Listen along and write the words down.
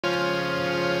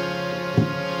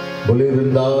बोले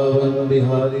वृंदावन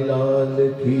बिहारी लाल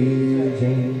की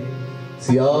जय,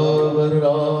 सियावर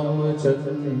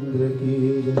रामचंद्र की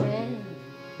जय,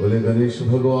 बोले गणेश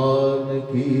भगवान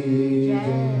की जय।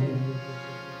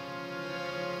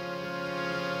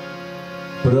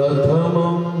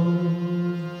 प्रथमं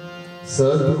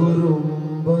सद्गुरुं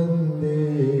वन्दे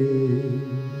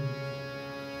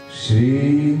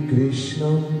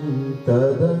श्रीकृष्णं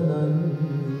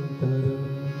तदनन्तरं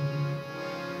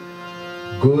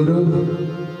गुरु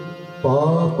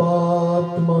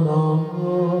पापात्मनां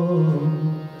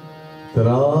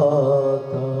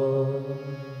त्राता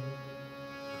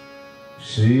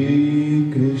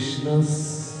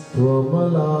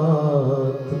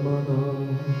श्रीकृष्णस्त्वमलात्मना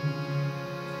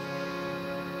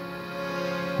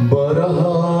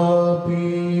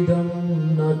बरहापीडं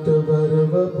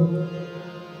नटवरवपु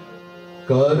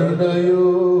कर्णयो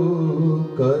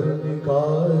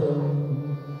कर्णिकारम्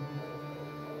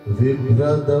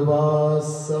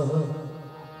बिभ्रदवासः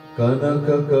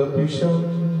कनककपिशं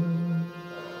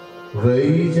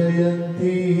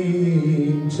वैजयन्तीं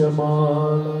च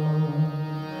मालां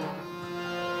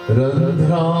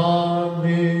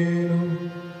रन्ध्राण्येन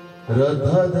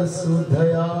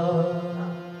रथदसुधया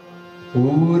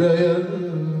पूरयन्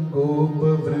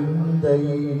गोपवृन्दै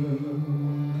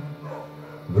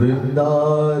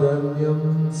वृन्दारण्यं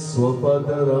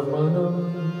स्वपदरमणं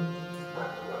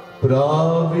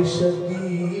प्राविशतीतकीर्ति।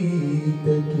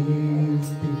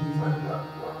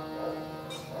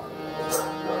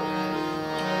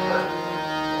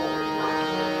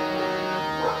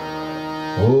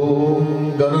 ॐ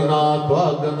गणनात्वा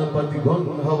गणपतिगुं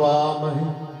हवामहे,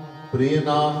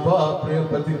 प्रियनात्वा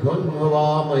प्रियपतिगुं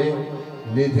हवामहे,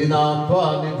 निधिनात्वा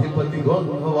निधिपतिगुं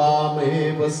हवामहे।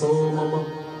 वसो मम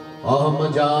अहम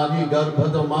जानि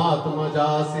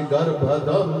गर्भदमात्मजासि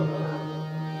गर्भदम्।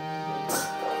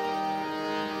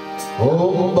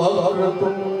 ओम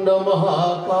वक्रतुंड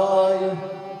महाकाय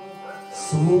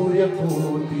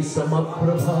सूर्यकोटि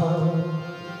समप्रभा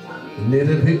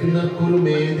निर्विघ्न कुरु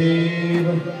मे देव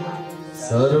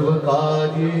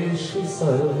सर्वकार्येषु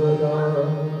सर्वदा।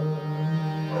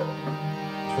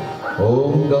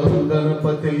 ओम गं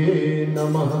गणपतये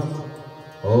नमः,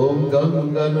 ओम गं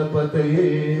गणपतये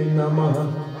नमः,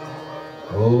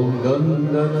 ओम गं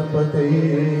गणपतये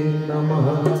नमः।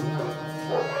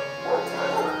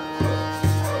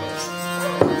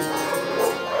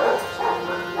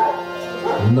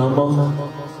 नमः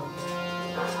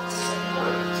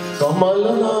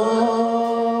कमलनाभाय,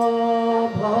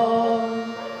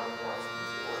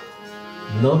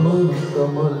 नमः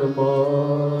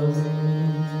कमलमालिने,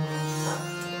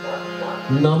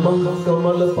 नमः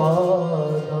कमलपादाय,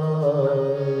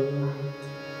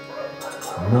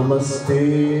 नमस्ते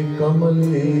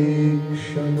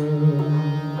कमलेक्षण।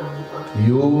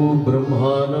 यो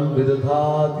ब्रह्माणं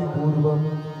विदधाति पूर्वं,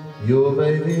 यो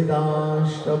वै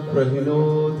वेदांश्च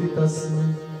प्रहिणोति तस्मै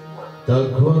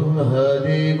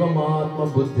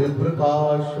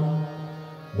तद्गुणदेवमात्मबुद्धिप्रकाशं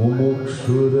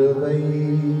मुमुक्षुर्वै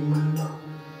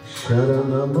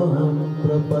शरणमहं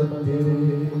प्रपद्ये।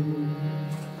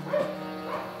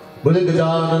 बोले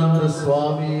गजानन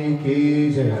स्वामी की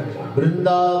जय,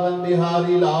 वृंदावन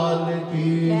बिहारी लाल की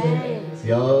जय,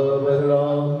 सियावर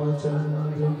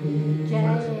रामचंद्र की जय।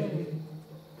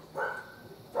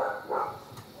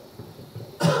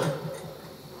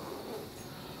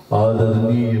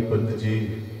 आदरणीय पंडित जी,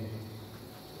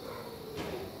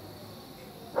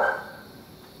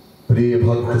 प्रिय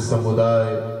भक्त समुदाय,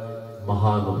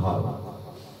 महानुभाव,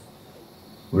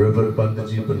 Reverend Pandit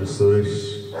Ji, Pandit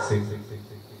Suresh Singh,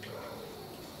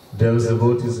 dear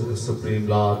devotees of the Supreme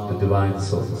Lord, the Divine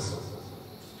Souls.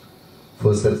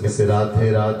 First, let me say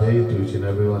Radhe Radhe to each and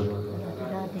everyone,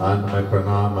 and my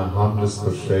pranam, my humblest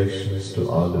prostrations to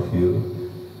all of you,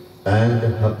 and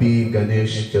happy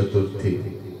Ganesh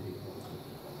Chaturthi.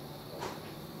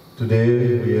 Today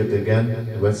we are again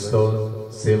Whetstone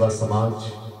Sewa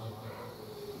Samaj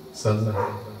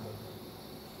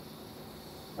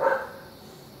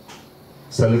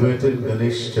celebrated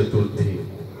Ganesh Chaturthi.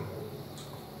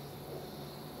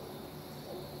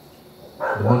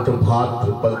 The month of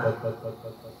Bhadra,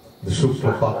 the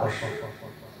Shukla Paksh,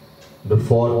 the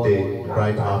fourth day, the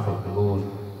bright half of the moon,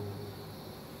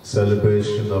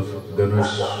 celebration of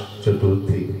Ganesh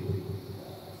Chaturthi.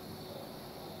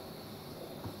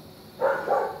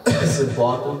 It's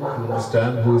important to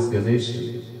understand who is Ganesh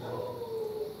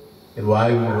and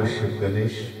why we worship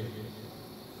Ganesh,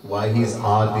 why he is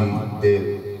Adi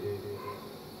Dev.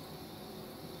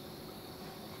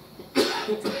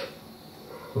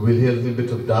 We'll hear a little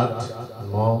bit of that and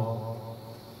more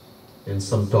in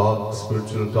some talk,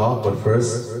 spiritual talk, but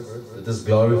first let us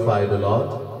glorify the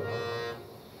Lord.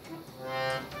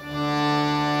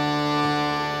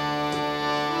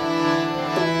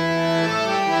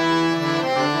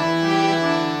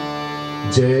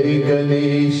 जय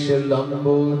गणेश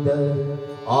लंबोदर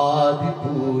आदि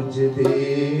पूज्य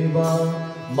देवा,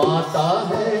 माता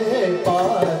है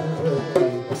पार्वती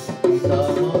पिता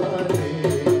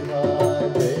महादेवा।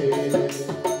 जय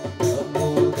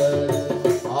लंबोदर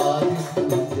आदि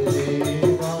पूज्य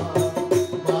देवा,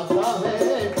 माता है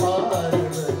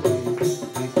पार्वती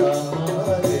पिता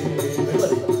महादेवा।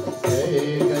 जय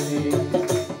गणेश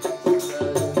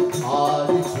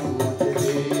आदि पूज्य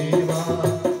देवा,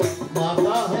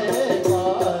 माता है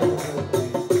पार्वती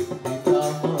पिता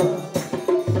महादेवा।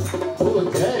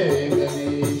 जय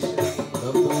गणेश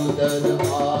लंबोदर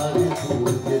आदि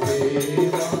पूज्य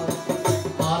देवा,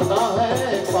 माता है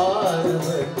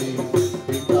पार्वती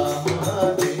पिता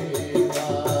महादेवा।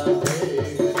 जय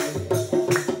गणेश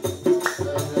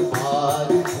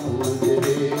आदि पूज्य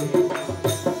देवा,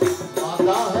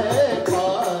 माता है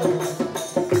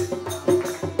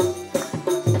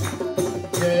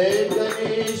जय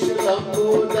गणेश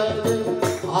लंबोदर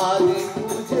आदि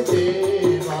पूज्य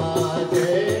देवा।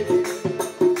 जय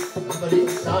बड़ी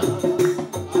शान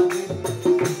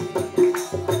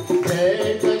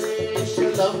जय Ganesh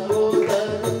Lambodar.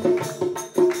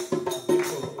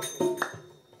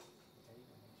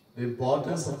 The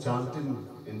importance of chanting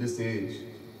in this age,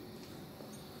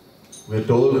 we're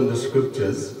told in the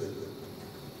scriptures,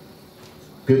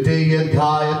 कृते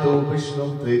यद्धायतो विष्णु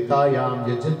त्रेतायां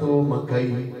यजतो मकै,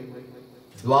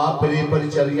 द्वापरे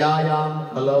परिचर्यायां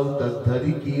कलौ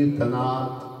तद्धरि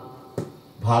कीर्तनात्।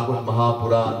 Bhagavat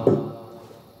Mahapuran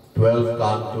 12th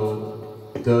canto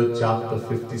 3rd chapter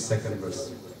 52nd verse.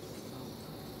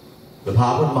 The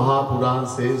Bhagavad Mahapuran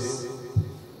says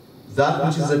that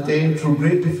which is attained through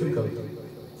great difficulty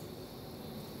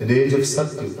in the age of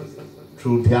Satya,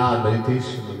 through dhyan,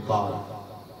 meditation with God.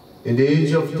 In the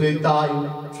age of Treta,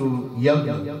 through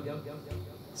yajna,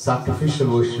 sacrificial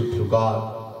worship to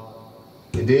God.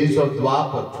 In the age of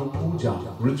Dwapar, through puja,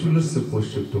 ritualistic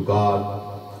worship to God,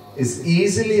 is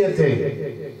easily attained.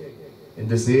 In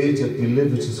this age that we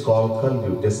live, which is called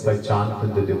Kali, just by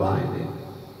chanting the divine name.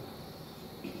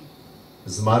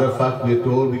 As a matter of fact, we are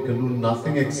told we can do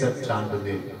nothing except chant the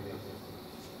name.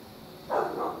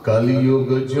 Kali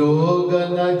Yuga Joga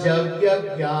Na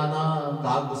Jagya Jnana,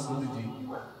 Kagusundji.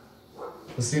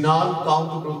 It's an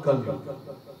uncountable Kali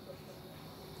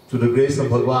to the grace of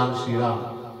Bhagwan Shri Ram.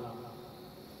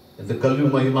 And the Kali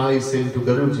Mahima is saying to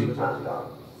Guruji,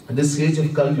 in this age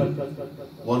of Kali,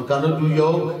 one cannot do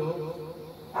yoga,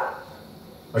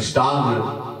 Ashtanga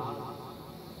yoga.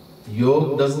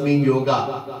 Yoga doesn't mean yoga,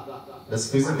 that's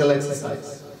physical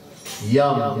exercise.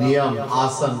 Yam, Niyam,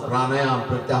 Asan, Pranayam,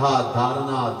 Pratyahar,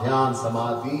 Dharana, Dhyan,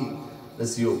 Samadhi,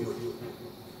 that's yoga.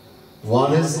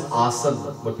 One is Asan,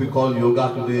 what we call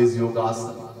yoga today is yoga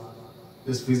asana.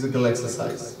 This physical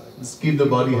exercise. Just keep the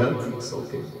body healthy, it's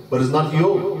okay. But it's not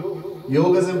yoga.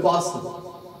 Yoga is impossible.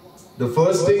 The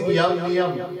first thing, Yam,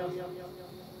 Niyam,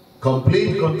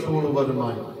 complete control over the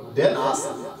mind. Then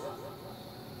asana.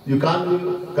 You can't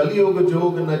do Kali Yoga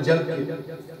Yoga na Jagya.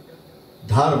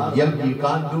 Dharma, Yajna, you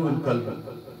can't do in Kali.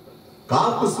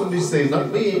 Kakusuni say,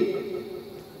 not me.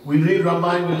 We read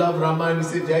Ramayana, we love Ramayana, we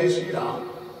say Jai Shri Ram.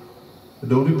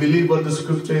 Don't you believe what the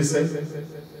scripture is saying?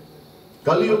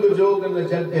 Kali Yoga Yoga na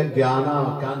Jagya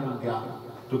Jnana, can't do Jnana.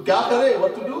 To kya kare?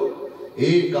 What to do?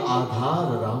 Ek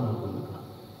Aadhar Ram.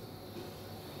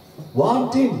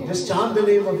 One thing, just chant the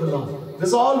name of the Lord.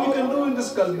 That's all we can do in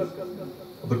this Kali.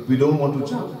 But we don't want to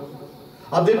chant.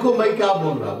 Ab dekho main kya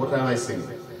bol raha? What am I saying?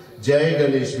 Jai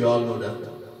Ganesh, we all know that.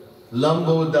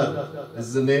 Lambodar, this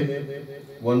is the name.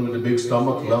 One with a big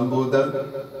stomach, Lambodar.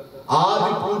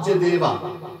 Adi Puja Deva,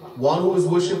 one who is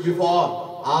worshipped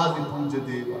before. Adi Puja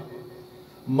Deva.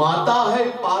 Mata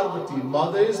hai Parvati,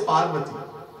 mother is Parvati,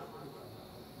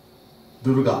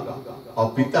 Durga.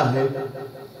 Or Pita hai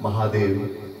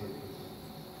Mahadev,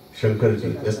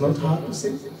 Shankarji. That's not hard to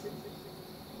say.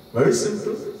 Very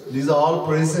simple. These are all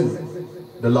praising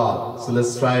the Lord. So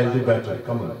let's try and do better.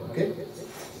 Come on, okay?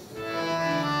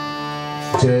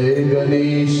 Jai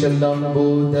Ganesh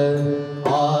Lambodar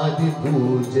Adi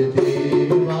Puja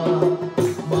Deva,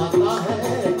 Mata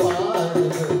hai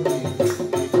Parvati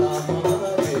Pita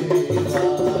Mahadeva.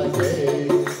 Jai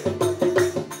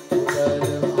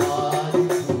Adi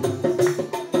Puja,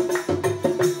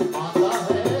 Mata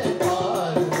hai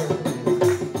Parvati.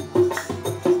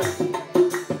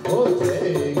 Oh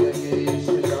Jai Ganesh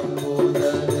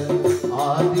Lambodar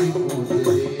Adi Puja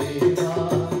Deva,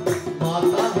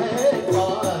 Mata hai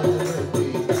Parvati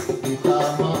Pita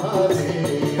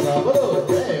Mahadeva. Bolo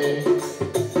Jai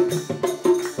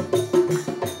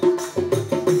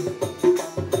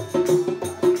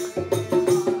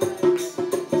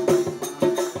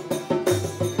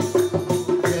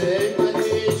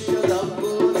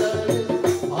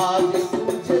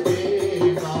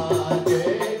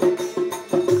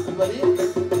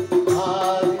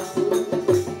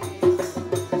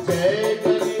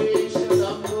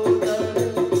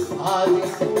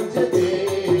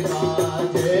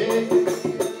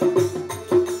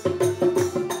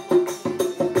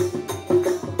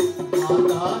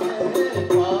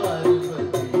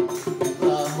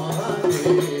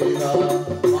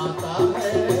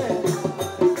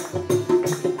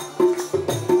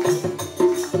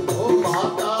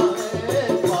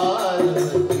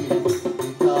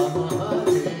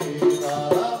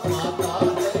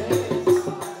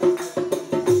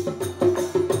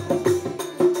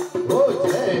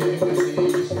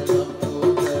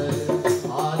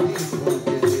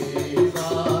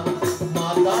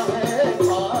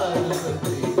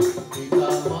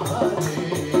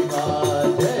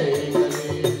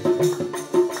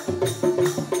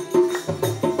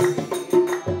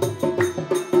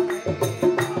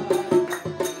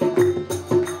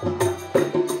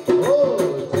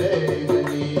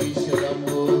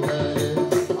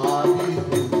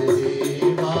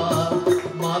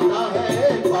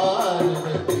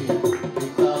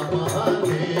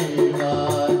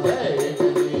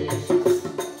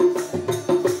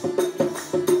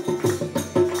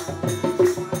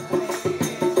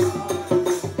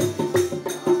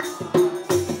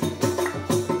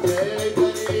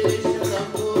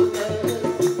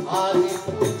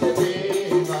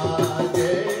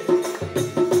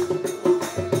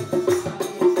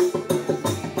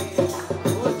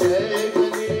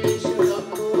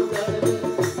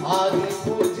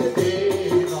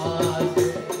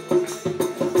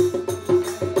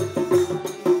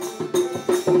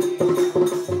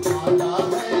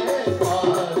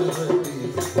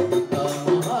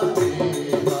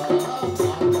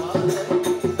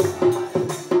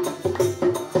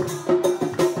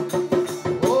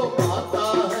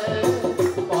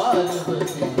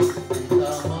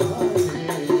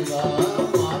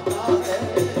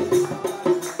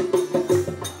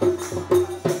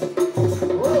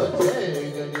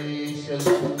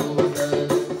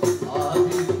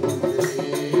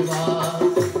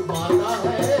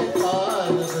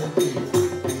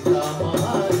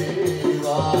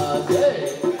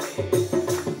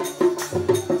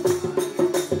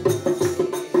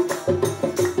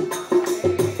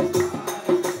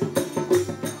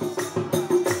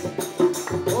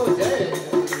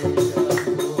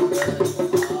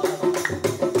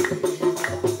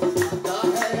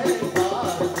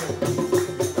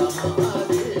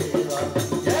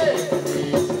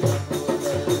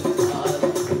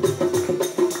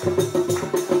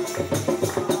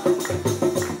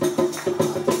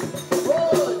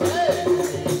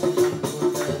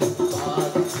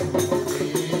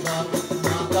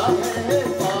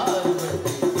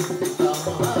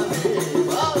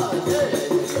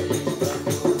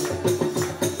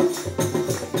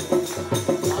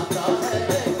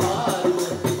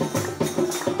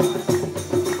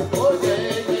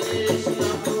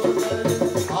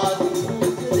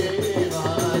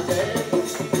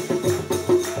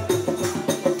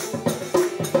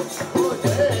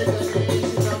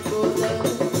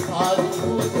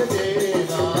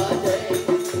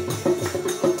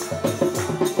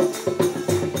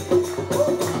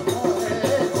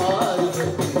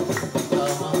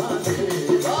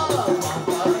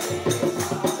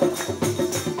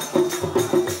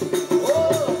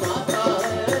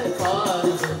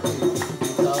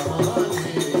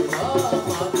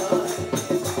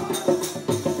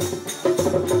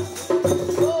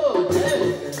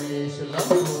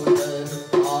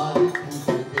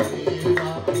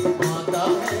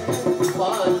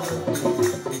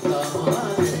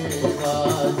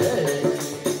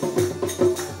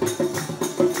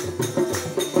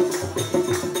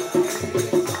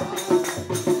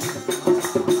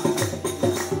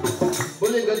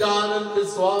सच्चिदानंद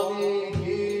स्वामी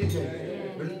की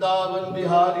जय, वृंदावन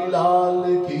बिहारी लाल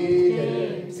की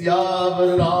जय, सियावर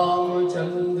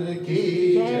रामचंद्र की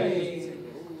जय।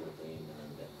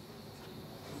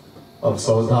 अब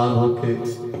सावधान होके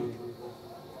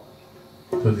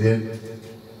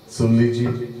सुन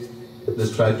लीजिए।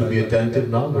 Let's try to be attentive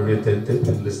now, very attentive,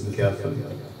 and listen carefully.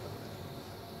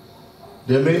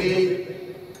 There are many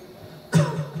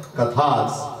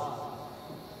kathas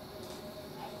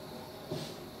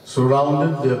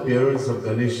surrounding the appearance of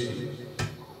Ganesh Ji.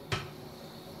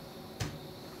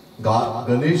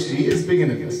 Ganesh Ji is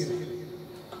beginnings,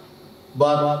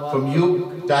 but from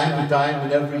time to time,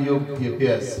 in every yuga, he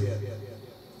appears.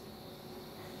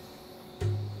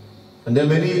 And there are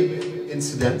many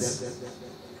incidents.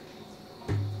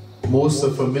 Most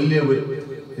are familiar with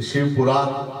the Shiv Puran.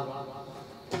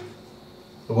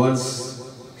 Once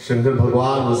Shankar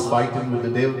Bhagwan was fighting with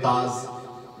the Devatas,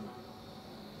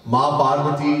 Ma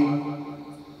Parvati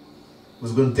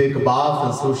was going to take a bath,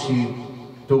 and so she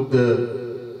took the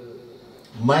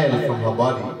mile from her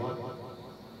body.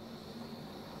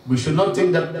 We should not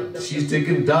think that she's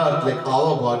taking dirt like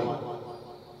our body.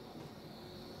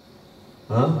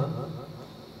 Huh?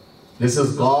 This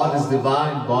is God is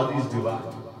divine, body is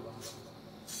divine.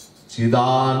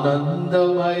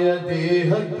 चिदानंदमय देह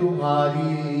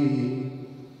तुम्हारी,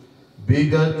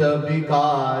 विगत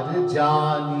विकार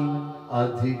जानी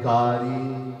अधिकारी.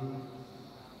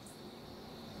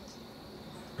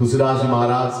 Tusidasi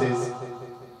Maharaj says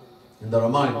in the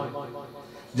Ramayana,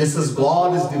 just as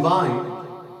God is divine,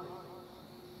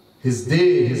 His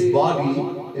day, His body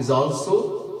is also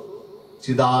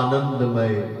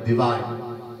Chidanandamay, divine.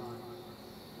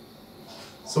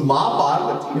 So Ma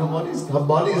Parvati, her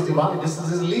body is divine. This is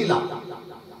his Leela.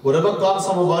 Whatever comes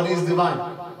from her body is divine.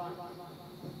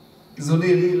 It's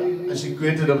only a Leela. And she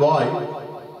created a boy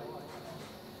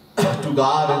to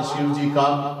guard, and Shivji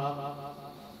come.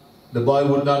 The boy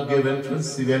would not give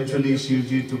entrance. Eventually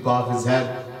Shivji took off his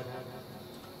head.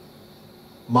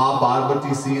 Ma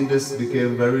Parvati, seeing this,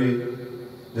 became very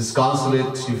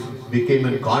disconsolate. She became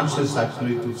unconscious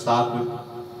actually to start with.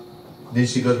 Then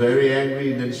she got very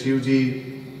angry, and then Shivji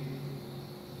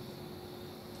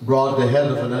brought the head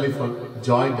of an elephant,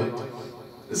 joined it.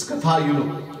 This katha you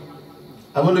know.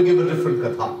 I want to give a different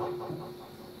katha.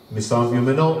 Some of you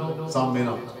may know, some may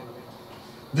not.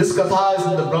 This katha is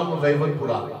in the Brahma Vaivat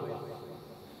Purana.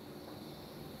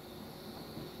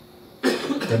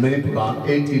 There are many Purana,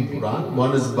 18 Purana.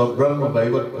 One is Brahma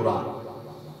Vaivat Purana.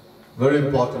 Very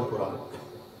important Purana.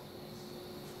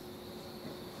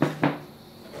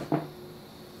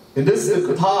 In this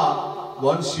katha,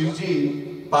 one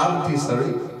Shivji,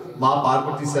 Ma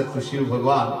Parvati said to Shiv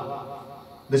Bhagwan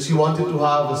that she wanted to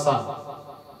have a son,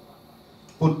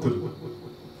 Putra.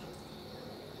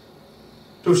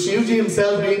 To Shivji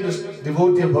himself being the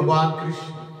devotee of Bhagwan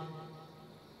Krishna,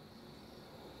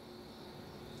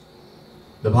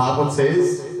 the Bhagavad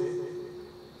says,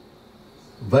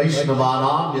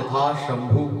 Vaishnavanam yatha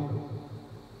Shambhu.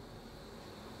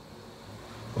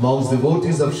 Amongst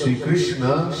devotees of Sri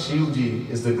Krishna, Shivji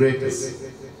is the greatest,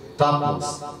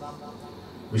 topmost.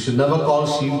 We should never call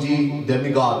Shivji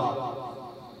demigod.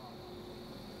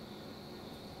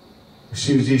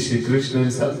 Shivji is Sri Krishna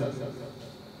himself.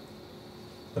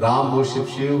 Ram worship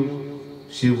Shiv,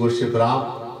 Shiv worship Ram.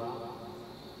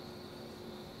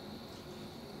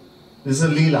 This is a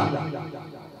Leela.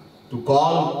 To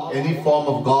call any form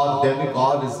of God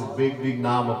demigod is a big, big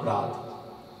naam aparadh.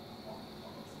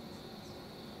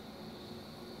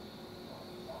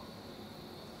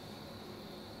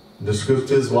 The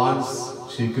scriptures, once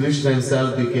Shri Krishna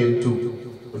himself became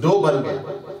two. Do ban gaya.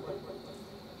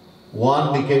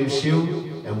 One became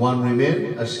Shiv and one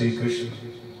remained as Shri Krishna.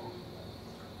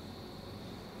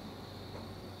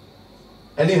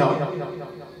 Anyhow,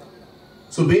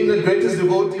 so being the greatest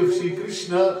devotee of Shri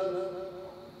Krishna,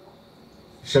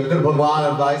 Shankar Bhagwan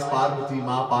advised Parvati,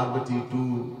 Ma Parvati,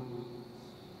 to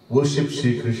worship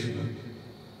Shri Krishna,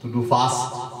 to do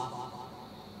fast,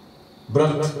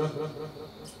 Brat.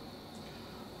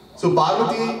 So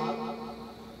Parvati,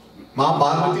 Ma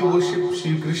Parvati worshipped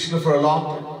Shri Krishna for a long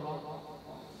time.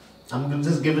 I'm going to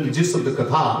just give you the gist of the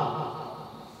katha.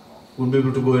 Won't be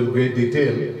able to go in great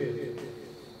detail.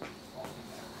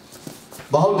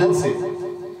 Bahut din se,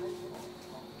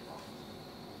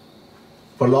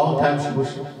 for a long time she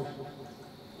worshipped.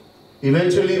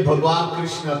 Eventually Bhagwan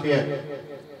Krishna appeared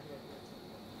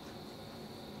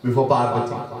before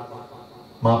Parvati,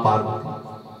 Ma Parvati.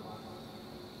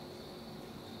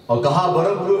 Or kaha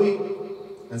Baram Bruhi,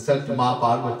 and said to Ma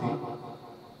Parvati,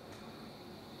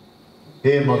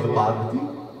 Hey Mother Parvati,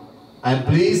 I am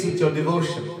pleased with your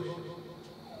devotion.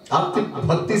 आपकी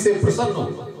भक्ति से प्रसन्न हो,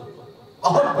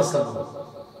 बहुत प्रसन्न हो.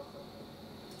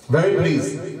 Very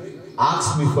pleased.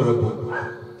 Ask me for a book.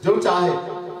 जो चाहे.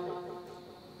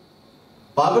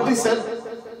 Parvati said,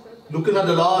 looking at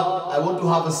the Lord, I want to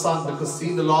have a son because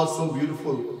seeing the Lord so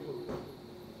beautiful.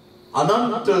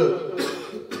 Anant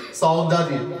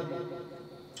Saundarya.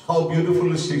 How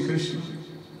beautiful is Shri Krishna.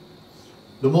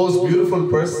 The most beautiful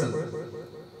person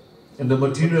in the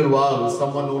material world is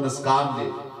someone known as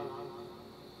Kamdev,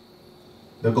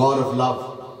 the God of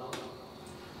love.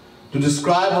 To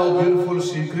describe how beautiful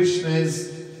Shri Krishna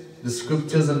is, the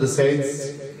scriptures and the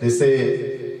saints, they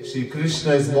say Shri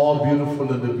Krishna is more beautiful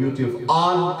than the beauty of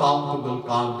uncountable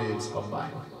Kamdevs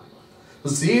combined. So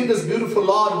seeing this beautiful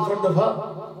Lord in front of her,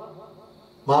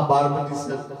 Ma Parvati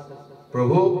said,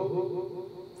 Prabhu,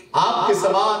 aapke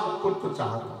saman putra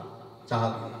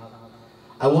chahata.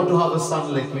 I want to have a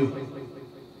son like you.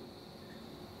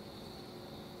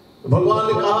 भगवान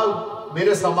ने कहा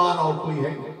मेरे समान और कोई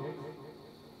है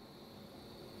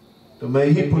तो मैं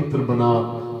ही पुत्र बना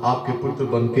आपके पुत्र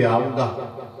बन के आऊंगा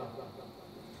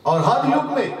और हर युग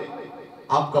में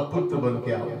आपका पुत्र बन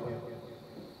के आऊंगा,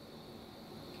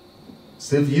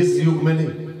 सिर्फ इस युग में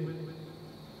नहीं.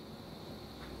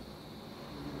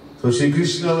 So Shri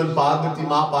Krishna, when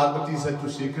Ma Parvati said to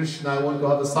Shri Krishna, I want to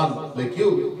have a son like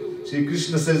you, Shri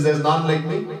Krishna says, there's none like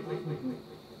me.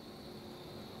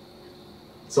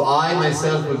 So I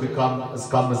myself will come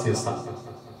as your son.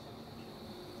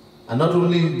 And not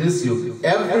only this yug,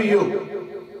 every yug,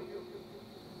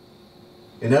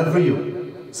 in every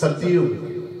yug,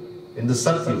 Satyug, in the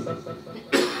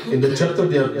Satyug, in the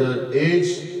Chaturthi, the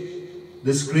age,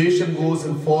 this creation goes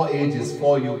in 4 ages,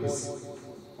 4 yugas.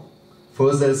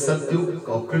 First there is Satyug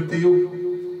or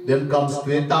Kritayug, then comes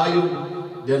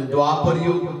Tretayug, then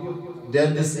Dwaparyug,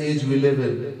 then this age we live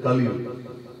in, Kaliyug.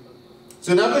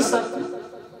 So in every Satyug,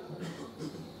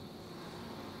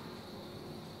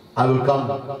 I will come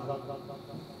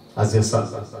as your son.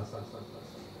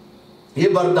 Ye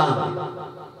Vardhan.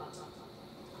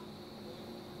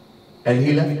 And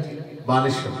he left,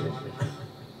 vanished from there.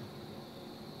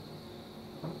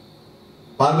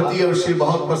 Parvati और शिव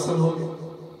बहुत प्रसन्न हो गए.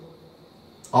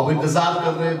 अब इंतजार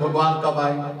कर रहे हैं भगवान कब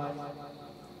आएंगे.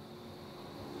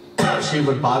 Shiv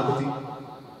and Parvati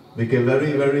became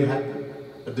very, very happy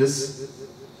at this.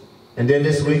 And they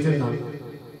just waited now.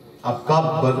 Ab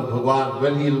kab Bhagwan,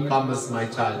 when he will come as my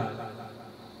child.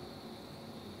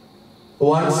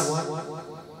 Once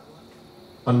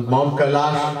on Mount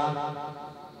Kailash,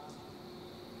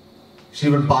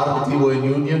 Shiv and Parvati were in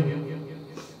union.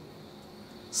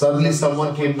 Suddenly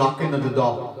someone came knocking at the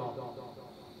door.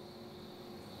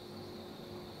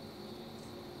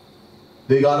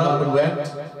 They got up and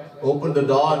went, opened the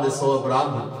door and they saw a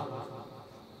Brahmin.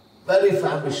 Very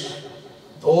famished,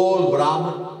 old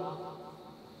Brahmin.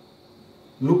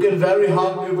 Looking very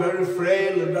hungry, very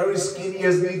frail and very skinny,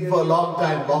 has been for a long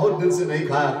time. बहुत दिन से नहीं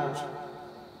खाया.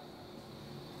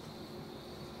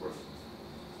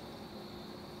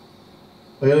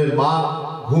 अगर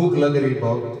माँ भूख लग रही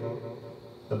बहुत.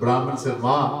 The Brahmin said,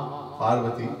 "Ma,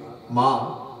 Parvati,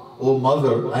 Ma, oh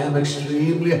mother, I am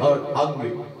extremely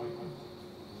hungry.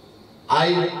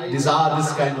 I desire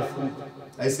this kind of food.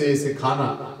 ऐसे खाना.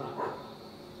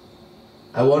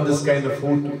 I want this kind of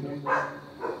food."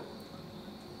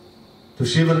 So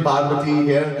Shiva and Parvati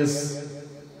hear this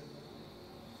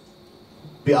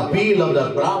the appeal of the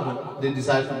Brahmin. They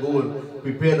decide to go and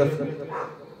prepare the food.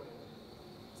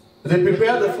 They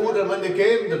prepared the food, and when they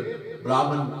came, the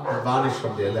Brahmin had vanished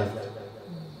from their left.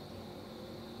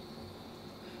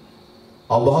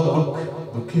 और बहुत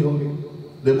दुखी हो गए.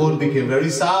 They both became very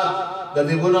sad that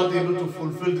they were not able to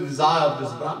fulfill the desire of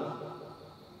this Brahmin.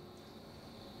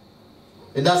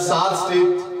 In that sad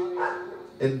state,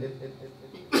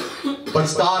 but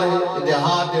started in their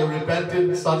heart, they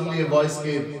repented. Suddenly a voice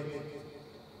came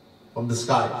from the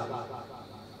sky.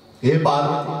 Hey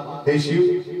Parvati, hey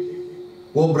Shiv,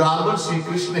 वो ब्राह्मण श्री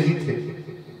कृष्ण ही थे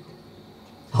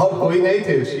और कोई नहीं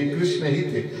थे, श्री कृष्ण ही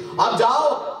थे. आप जाओ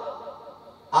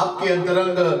आपके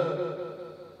अंतरंग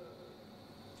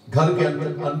घर के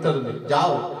अंतर में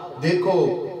जाओ, देखो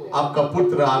आपका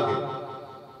पुत्र आ गया.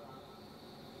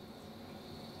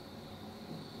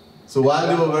 So while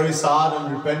they were very sad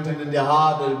and repentant in their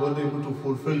heart, they weren't able to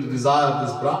fulfill the desire of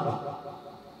this Brahman,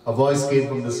 a voice came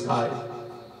from the sky.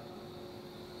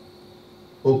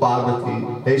 O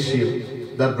Parvati, hey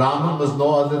Shiv, that Brahman was no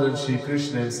other than Shri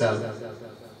Krishna himself.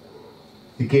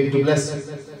 He came to bless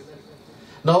you.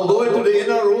 Now go into the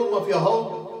inner room of your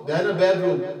home, the inner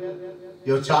bedroom.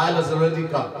 Your child has already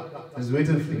come. He's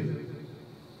waiting for you.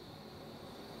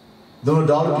 दोनों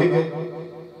दौड़ के गए.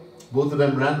 Both of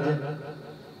them ran there.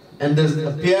 And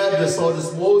they saw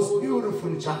this most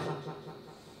beautiful child.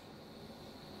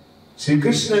 Sri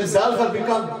Krishna himself had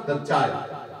become that child.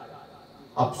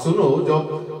 Ab suno,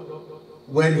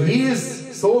 when he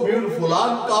is so beautiful,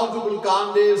 uncountable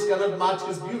Kamdevs cannot match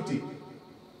his beauty.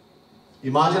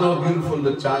 Imagine how beautiful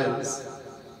the child is.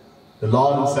 The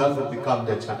Lord himself had become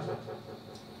their child.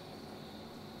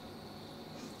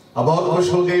 अब बहुत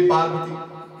खुश हो गई पार्वती।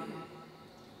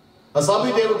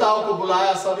 सभी देवताओं को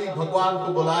बुलाया, सभी भगवान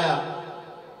को बुलाया,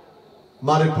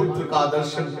 हमारे पुत्र का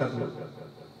दर्शन कर लो।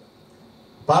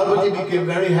 Parvati became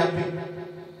very happy,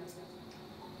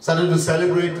 started to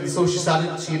celebrate, and so she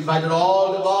invited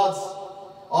all the gods,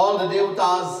 all the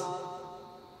devatas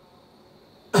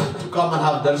to come and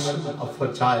have darshan of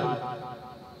her child,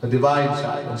 the divine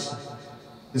child. And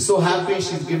she's so happy,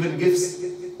 she's given gifts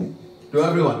to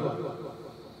everyone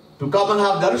to come and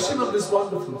have darshan of this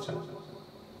wonderful child.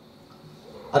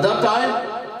 At that time,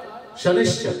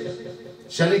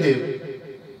 Shanidev,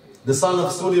 the son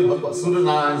of Surya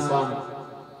Narayan Swami,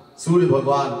 Surya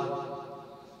Bhagwan,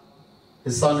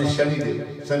 his son is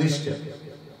Shanidev, Shanishya.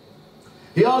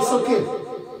 He also came.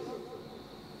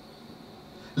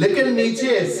 लेकिन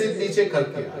नीचे सिर नीचे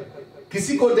करके आए,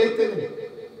 किसी को देखते नहीं.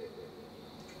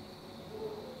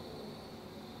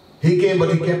 He came,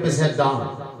 but he kept his head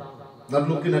down, not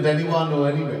looking at anyone or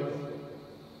anywhere.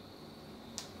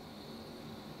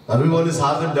 Everyone is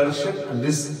having darshan, and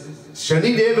this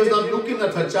Shanidev is not looking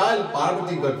at her child.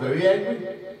 Parvati got very angry.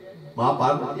 Ma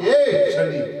Parvati, hey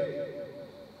Shani,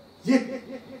 ये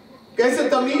कैसे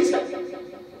तमीज है?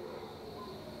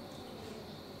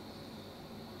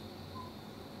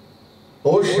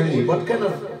 Oh Shani, what kind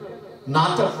of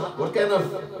natak, what kind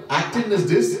of acting is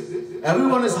this?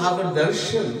 Everyone is having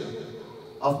darshan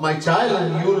of my child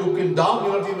and you're looking down,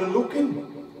 you're not even looking.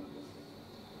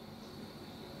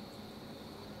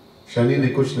 Shani ने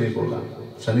कुछ नहीं बोला.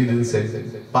 Shani didn't say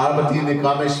anything. Parvati ने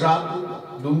कहा मैं श्राप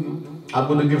दूंगी. I'm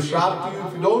going to give श्राप to you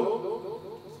if you don't.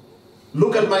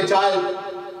 Look at my child.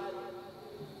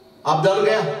 अब डर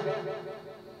गया.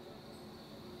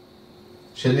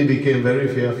 Shani became very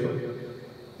fearful.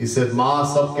 He said, माँ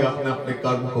सबके अपने अपने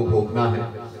कर्म को भोगना है.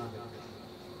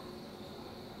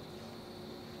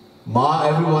 माँ,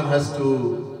 everyone has to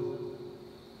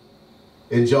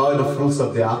enjoy the fruits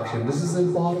of their action. This is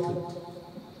important.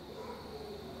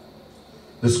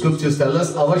 The scriptures tell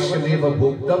us, avashyameva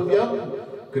bhoktavyam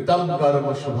kritam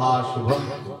karma shubha shubham.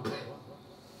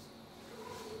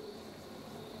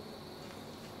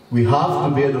 We have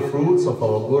to bear the fruits of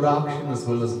our good action as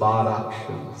well as bad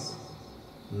actions.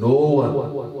 No one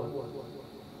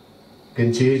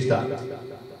can change that.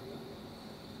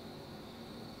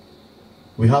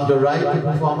 We have the right to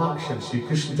perform action. Shri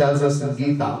Krishna tells us in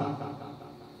Gita,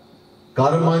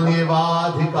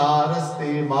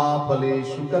 Karmanyevadhikaraste ma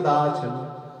phaleshu kadachana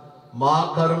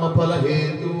ma karma phala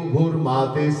hetu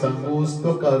bhurmate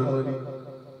sangustva karmani.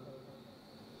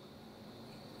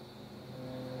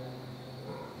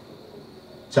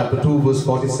 Chapter 2, verse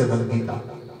 47, Gita.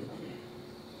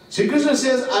 Shri Krishna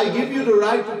says, I give you the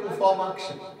right to perform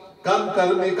action. Karm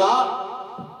karne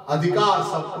ka adhikar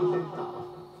sabko deta.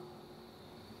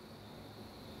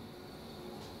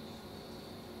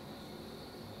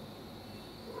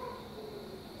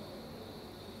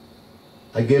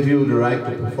 I give you the right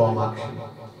to perform action.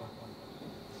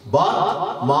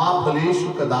 But ma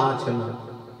phaleshu kadachana,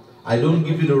 I don't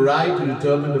give you the right to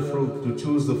determine the fruit, to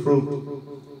choose the fruit.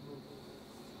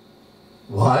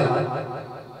 Why?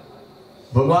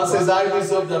 Bhagavan says, I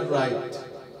reserve that right.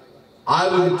 I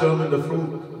will determine the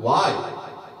fruit. Why?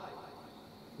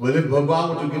 Well, if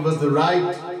Bhagavan were to give us the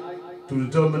right to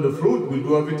determine the fruit, we'll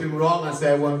do everything wrong and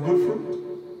say, I want good fruit.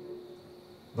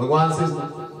 Bhagavan says,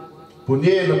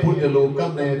 Punyena punya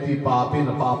lokam nayati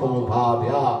papena papam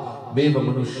bhavya meva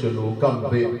manushya lokam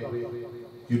ve.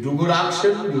 You do good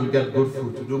action, you will get good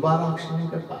fruit. You do bad action, you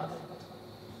get bad fruit.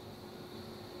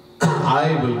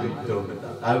 I will determine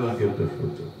that. I will give the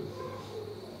fruit.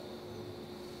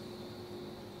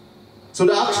 So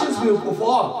the actions we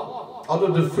perform out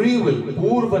of the free will,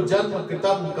 purva janma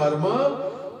kritam karma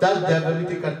tad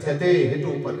devamiti katyate hitu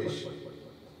upadesh.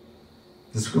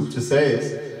 The scripture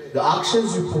says, the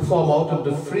actions you perform out of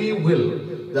the free will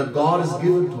that God has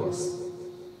given to us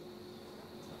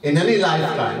in any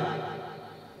lifetime,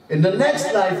 in the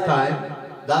next lifetime,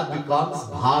 that becomes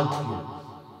bhagya,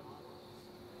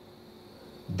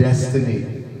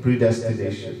 destiny,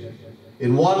 predestination.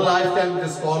 In one lifetime it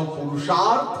is called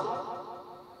purusharth,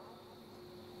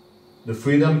 the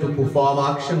freedom to perform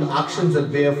actions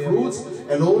that bear fruits,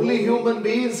 and only human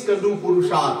beings can do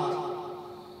purusharth.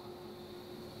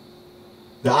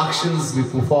 The actions we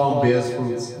perform bears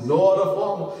fruits. No other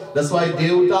form. That's why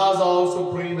Devatas are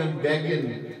also praying and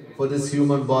begging for this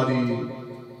human body.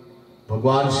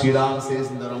 Bhagwan Shri Ram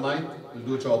says in the Ramayana, we'll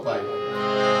do Chaupai.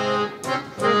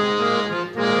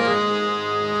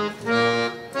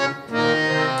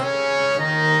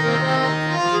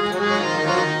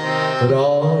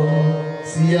 Ram,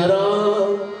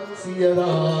 Siya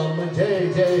Ram,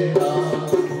 Jai Jai Ram.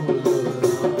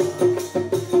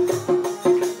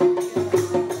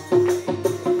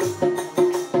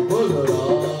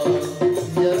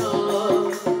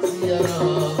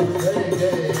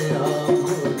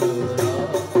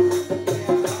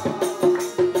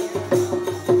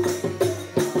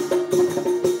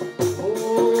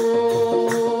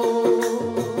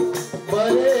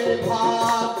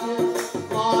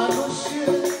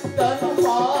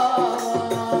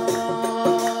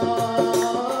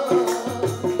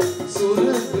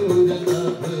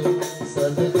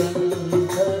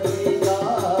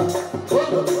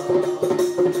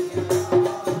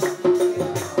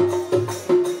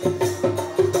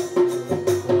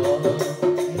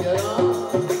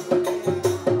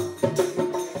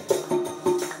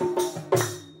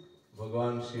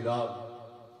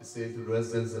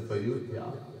 For you,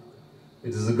 yeah. It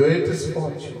is the greatest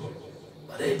fortune,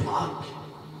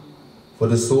 for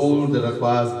the soul that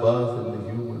acquires birth in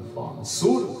the human form.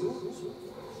 Sur.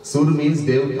 Sur means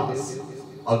Devatas.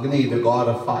 Agni, the god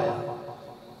of fire.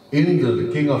 Indra,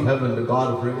 the king of heaven, the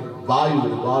god of rain. Vayu,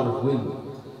 the god of wind.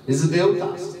 Is the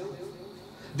Devatas.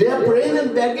 They are praying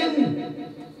and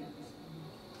begging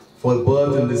for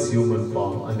birth in this human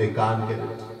form, and they can't get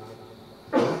it.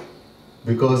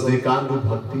 Because they can't do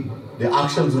bhakti. The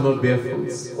actions do not bear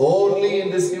fruits. Only in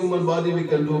this human body we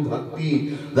can do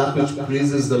bhakti, that which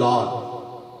pleases the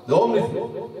Lord. The only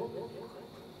thing.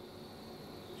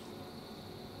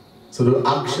 So the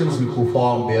actions we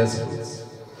perform bears fruits.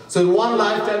 So in one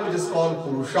lifetime it is called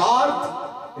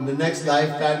Purusharth. In the next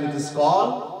lifetime it is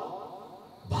called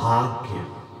Bhagya,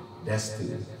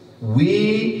 destiny.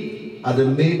 We are the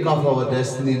maker of our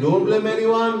destiny. Don't blame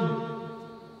anyone.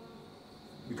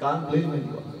 We can't blame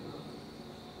anyone.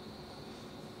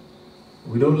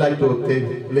 We don't like to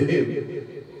obtain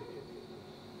blame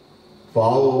for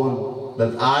our own,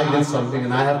 that I did something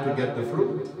and I have to get the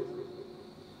fruit.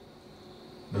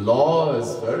 The law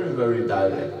is very, very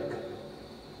direct.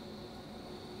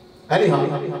 Anyhow,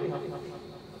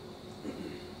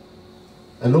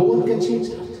 and no one can change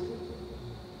that.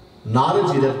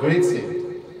 Naraji, that great saint,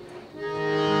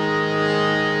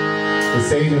 is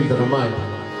saying in the Ramayana,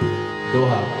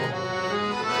 Doha,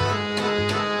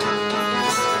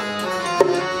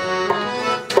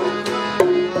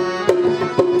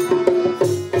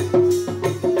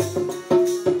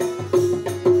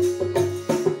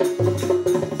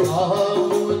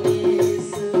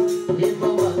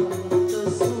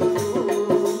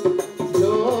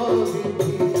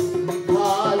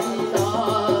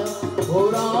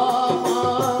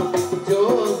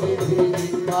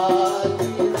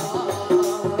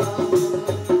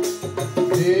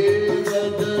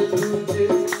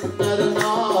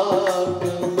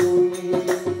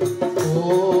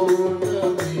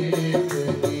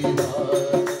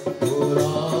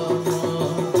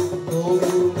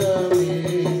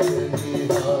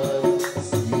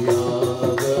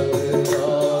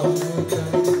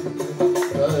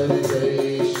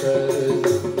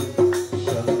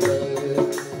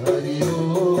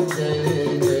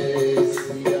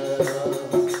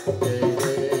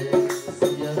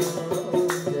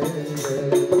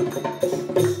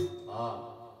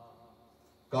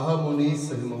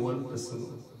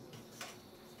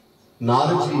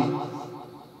 Naraji,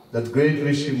 that great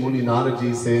Rishi Muni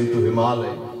Naraji saying to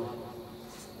Himalaya,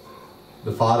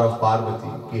 the father of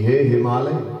Parvati, ki hey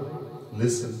Himalaya,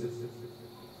 listen.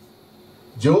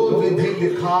 Jo vidhi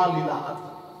likha lilat.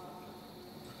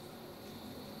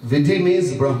 Vidhi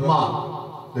means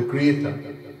Brahma, the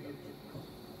creator.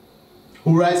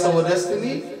 Who writes our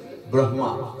destiny?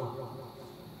 Brahma.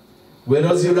 Where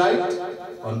does he write?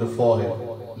 On the forehead.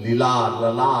 Lilat,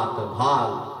 Lalat,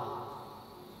 Bhal.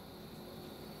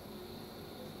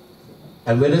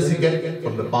 And where does he get it?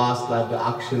 From the past life, the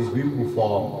actions we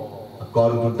perform.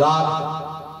 According to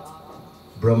that,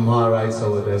 Brahma writes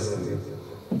our destiny.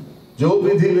 Jo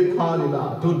vidhi likha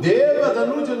lila. To Deva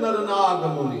Danuj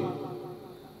Naranaga Muni.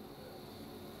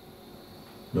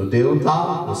 No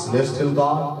Devata, no celestial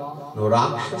god, no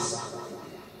Rakshas,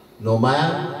 no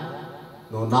man,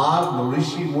 no Nag, no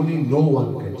Rishi, Muni, no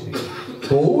one can change.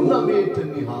 Pounameta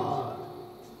Nihar.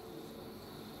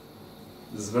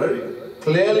 This is very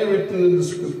clearly written in the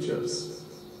scriptures.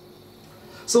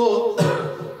 So,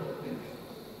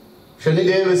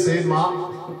 Shanideva said,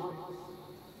 Ma,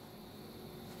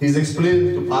 He's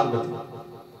explaining to Parvati.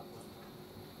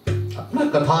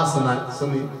 अपना कथा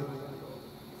सुनिए.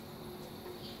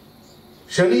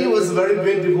 Shani was a very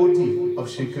great devotee of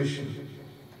Shri Krishna.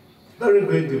 Very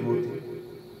great devotee.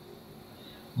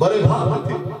 बड़े भक्त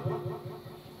थे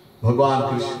भगवान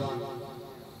Krishna.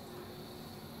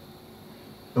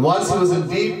 And once he was in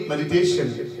deep meditation,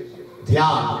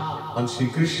 dhyan on Shri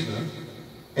Krishna,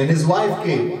 and his wife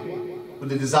came with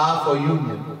the desire for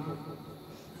union.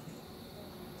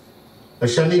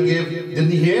 Shani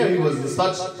didn't hear, he was in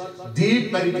such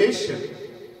deep meditation,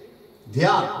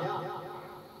 dhyan,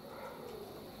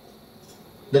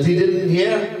 that he didn't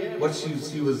hear what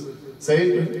she was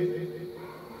saying to him.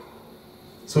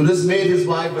 So this made his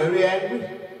wife very angry.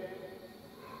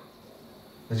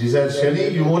 And she said,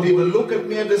 Shani, you won't even look at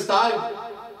me at this time.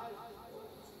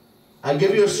 I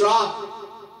give you a shrap.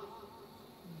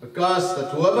 Because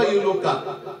that whoever you look at,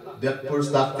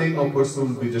 that thing or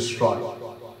person will be destroyed.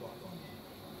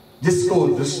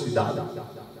 जिसको दृष्टि डाला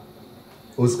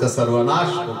उसका सर्वनाश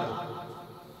होगा.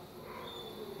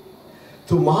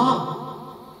 तो मां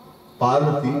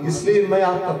पार्वती, इसलिए मैं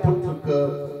आपका पुत्र का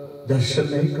दर्शन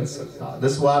नहीं कर सकता.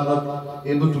 That's why I'm not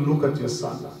able to look at your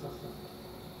son.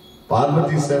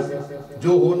 Parvati said,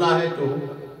 जो होना है तो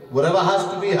whatever has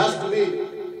to be, has to be.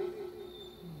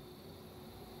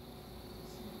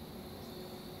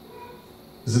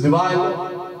 It's divine.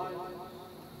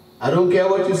 I don't care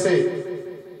what you say.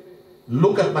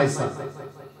 Look at my son.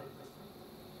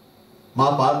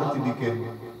 Ma Parvati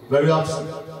became very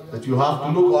upset that you have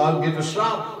to look or I'll give a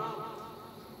shrap.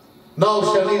 Now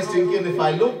Shani is thinking, if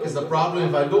I look, it's a problem.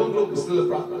 If I don't look, it's still a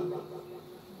problem.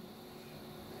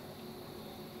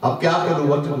 Ab kya karu,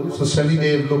 what to do? So Shani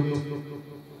Dev looked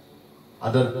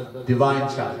at the divine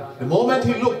child. The moment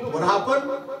he looked, what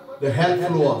happened? The head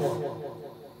flew off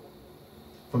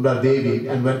from the Devi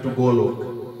and went to Golok.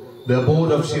 The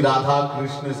abode of Shri Radha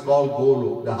Krishna is called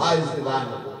Golok, the highest divine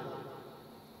abode.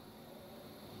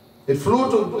 It flew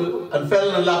to and fell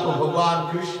in the lap of Bhagavan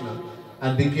Krishna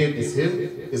and became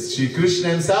is Shri Krishna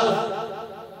himself.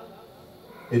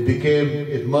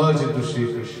 It merged into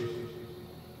Shri Krishna.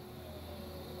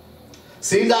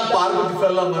 Seeing that Parvati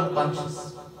fell on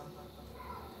unconscious,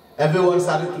 everyone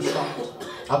started to shout.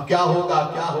 Ab kya hoga,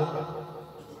 ab kya hoga?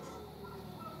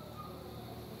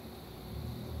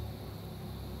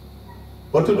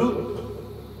 What to do?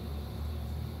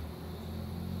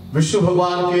 Vishnu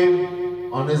Bhagwan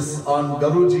came on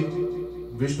Garuji.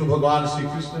 Vishnu Bhagwan, Shri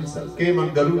Krishna himself, came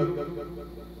on Garu,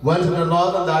 went in the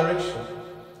northern direction,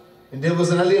 and there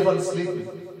was an elephant sleeping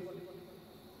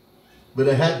with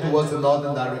a head towards the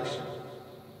northern direction.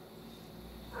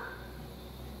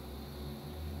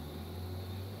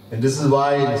 And this is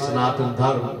why in Sanatana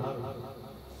Dharma,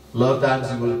 a lot of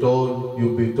times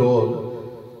you'll be told,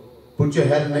 put your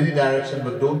head in any direction,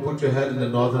 but don't put your head in the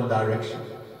northern direction.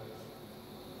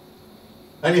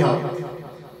 Anyhow,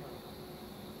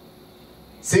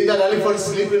 seeing that elephant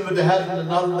sleeping with the head in the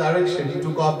northern direction, he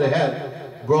took off the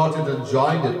head, brought it and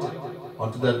joined it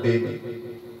onto that baby.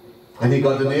 And he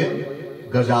got the name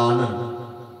Gajanan,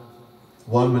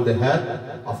 one with the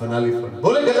head of an elephant.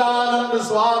 Bole Gajanan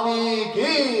Swami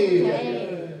ki!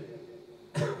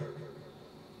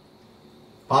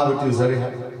 Parvati was very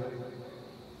happy.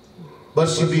 But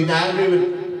she been angry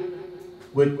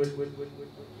with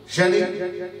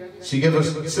Shani. She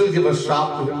still gave a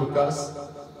shrap to him because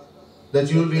that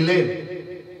you will be lame.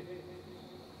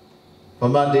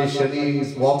 From that day,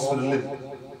 Shani walks with a limp.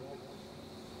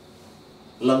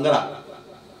 Langara.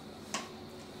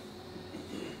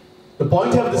 The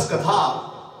point of this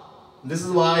katha, this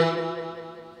is why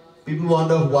people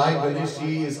wonder why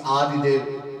Ganeshi is Adidev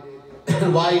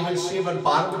and why even Shiva and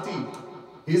Parvati.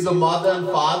 He is the mother and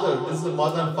father. This is the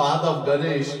mother and father of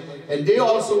Ganesh, and they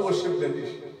also worship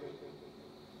Ganesh.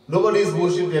 Nobody is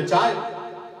worshipping their child,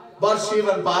 but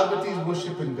Shiva and Parvati is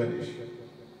worshipping Ganesh.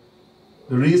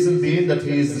 The reason being that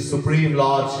he is the Supreme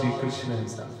Lord Shri Krishna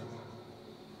himself.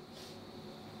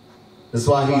 That's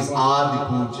why he is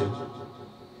Adi Puja.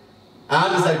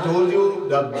 And as I told you,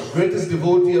 the greatest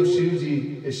devotee of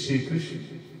Shivji is Shri Krishna.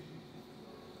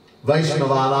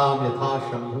 Vaishnavanam yatha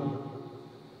Shambhu.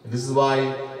 And this is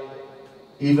why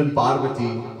even Parvati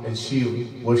and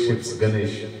Shiv worships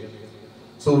Ganesh.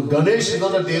 So Ganesh is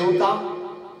not a devata,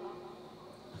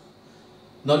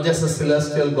 not just a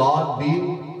celestial god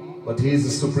being, but he is the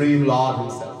Supreme Lord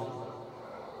himself.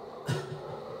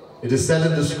 It is said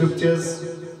in the scriptures,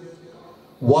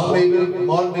 one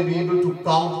may be able to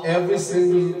count every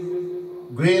single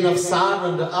grain of sand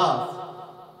on the earth,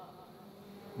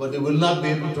 but they will not be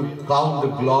able to count the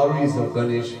glories of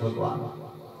Ganesh Bhagwan,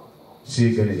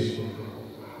 Shri Ganesh.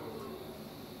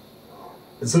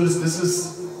 And so this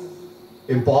is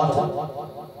important.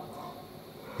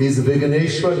 He's the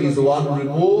Ganeshwar, he's the one who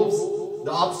removes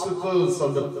the obstacles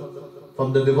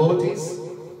from the devotees.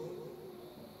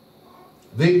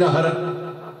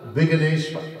 Vignahara,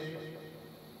 Ganeshwar.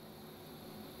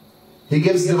 He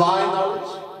gives divine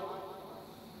knowledge.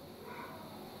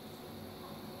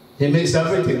 He makes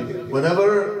everything.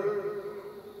 Whenever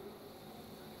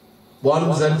one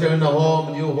is entering a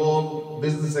home, new home,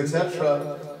 business,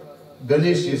 etc.,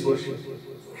 Ganesh is worshipped.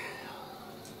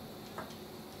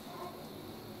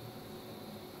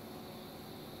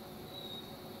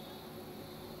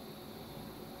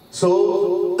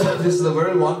 So, this is a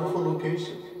very wonderful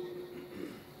occasion.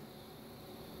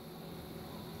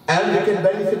 And we can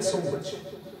benefit so much.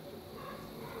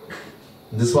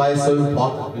 This is why it's so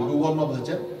important. We do one more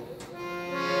bhajan.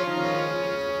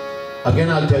 Again,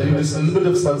 I'll tell you, this is a little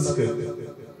bit of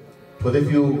Sanskrit. But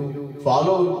if you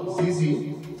follow, it's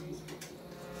easy.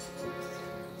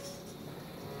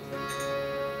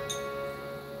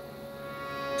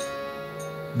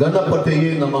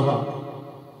 Ganapataye Namaha.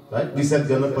 Right? We said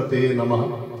Ganapataye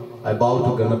Namaha. I bow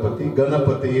to Ganapati.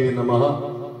 Ganapataye Namaha.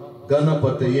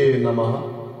 Ganapataye Namaha.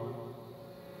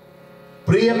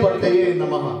 Priyapataye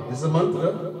Namaha. This is a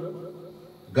mantra.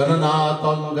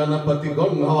 Gananatam Ganapati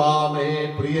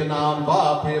Gonghavaame. Priyanam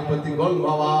Va Priyapati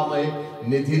Gonghavaame.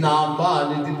 Nidhinam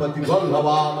Va Nidhipati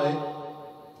Gonghavaame.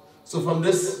 So from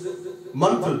this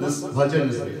mantra, this bhajan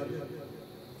is made.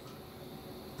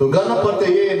 So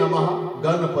Ganapataye Namaha.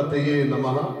 Ganapataye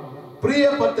Namaha.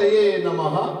 Priyapataye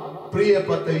Namaha,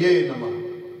 Priyapataye Namaha.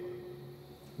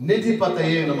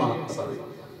 Nidhipataye Namaha, sorry.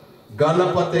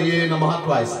 Ganapataye Namaha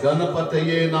twice.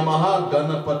 Ganapataye Namaha,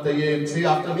 Ganapataye, say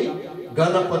after me.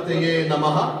 Ganapataye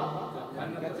Namaha,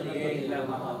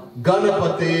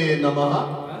 Ganapataye Namaha,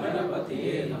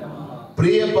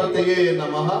 Priyapataye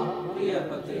Namaha,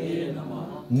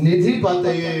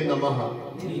 Nidhipataye Namaha.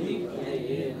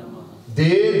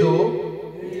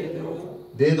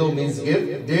 Dedo means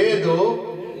give. Dedo,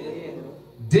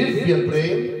 Divya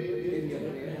Prem,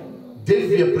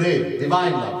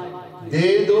 divine love.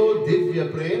 Dedo, Divya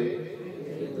Prem,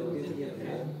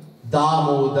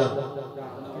 Damodar.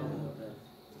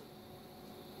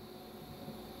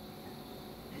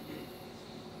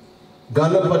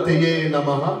 Ganapataye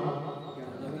Namaha,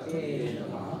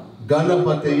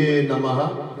 Ganapataye Namaha,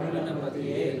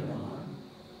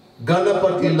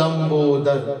 Ganapati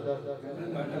Lambodar.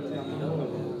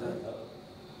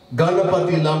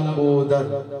 Ganapati Lambodar.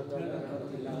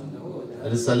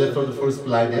 That is selected from the first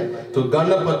line here. So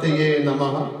Ganapataye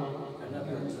Namaha.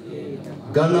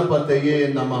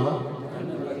 Ganapataye Namaha.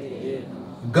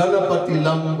 Ganapati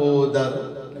Lambodar.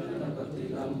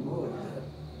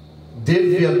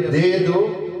 Divya Dedo.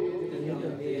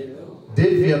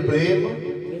 Divya Prem.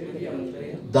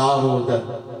 Damodar.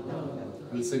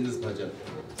 We'll sing this bhajan.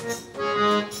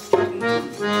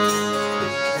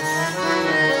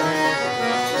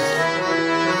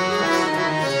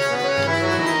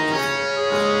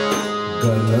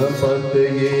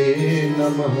 Ganapataye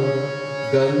Namaha,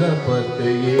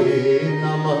 Ganapataye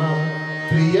Namaha,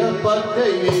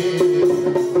 Priyapataye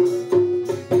Namaha.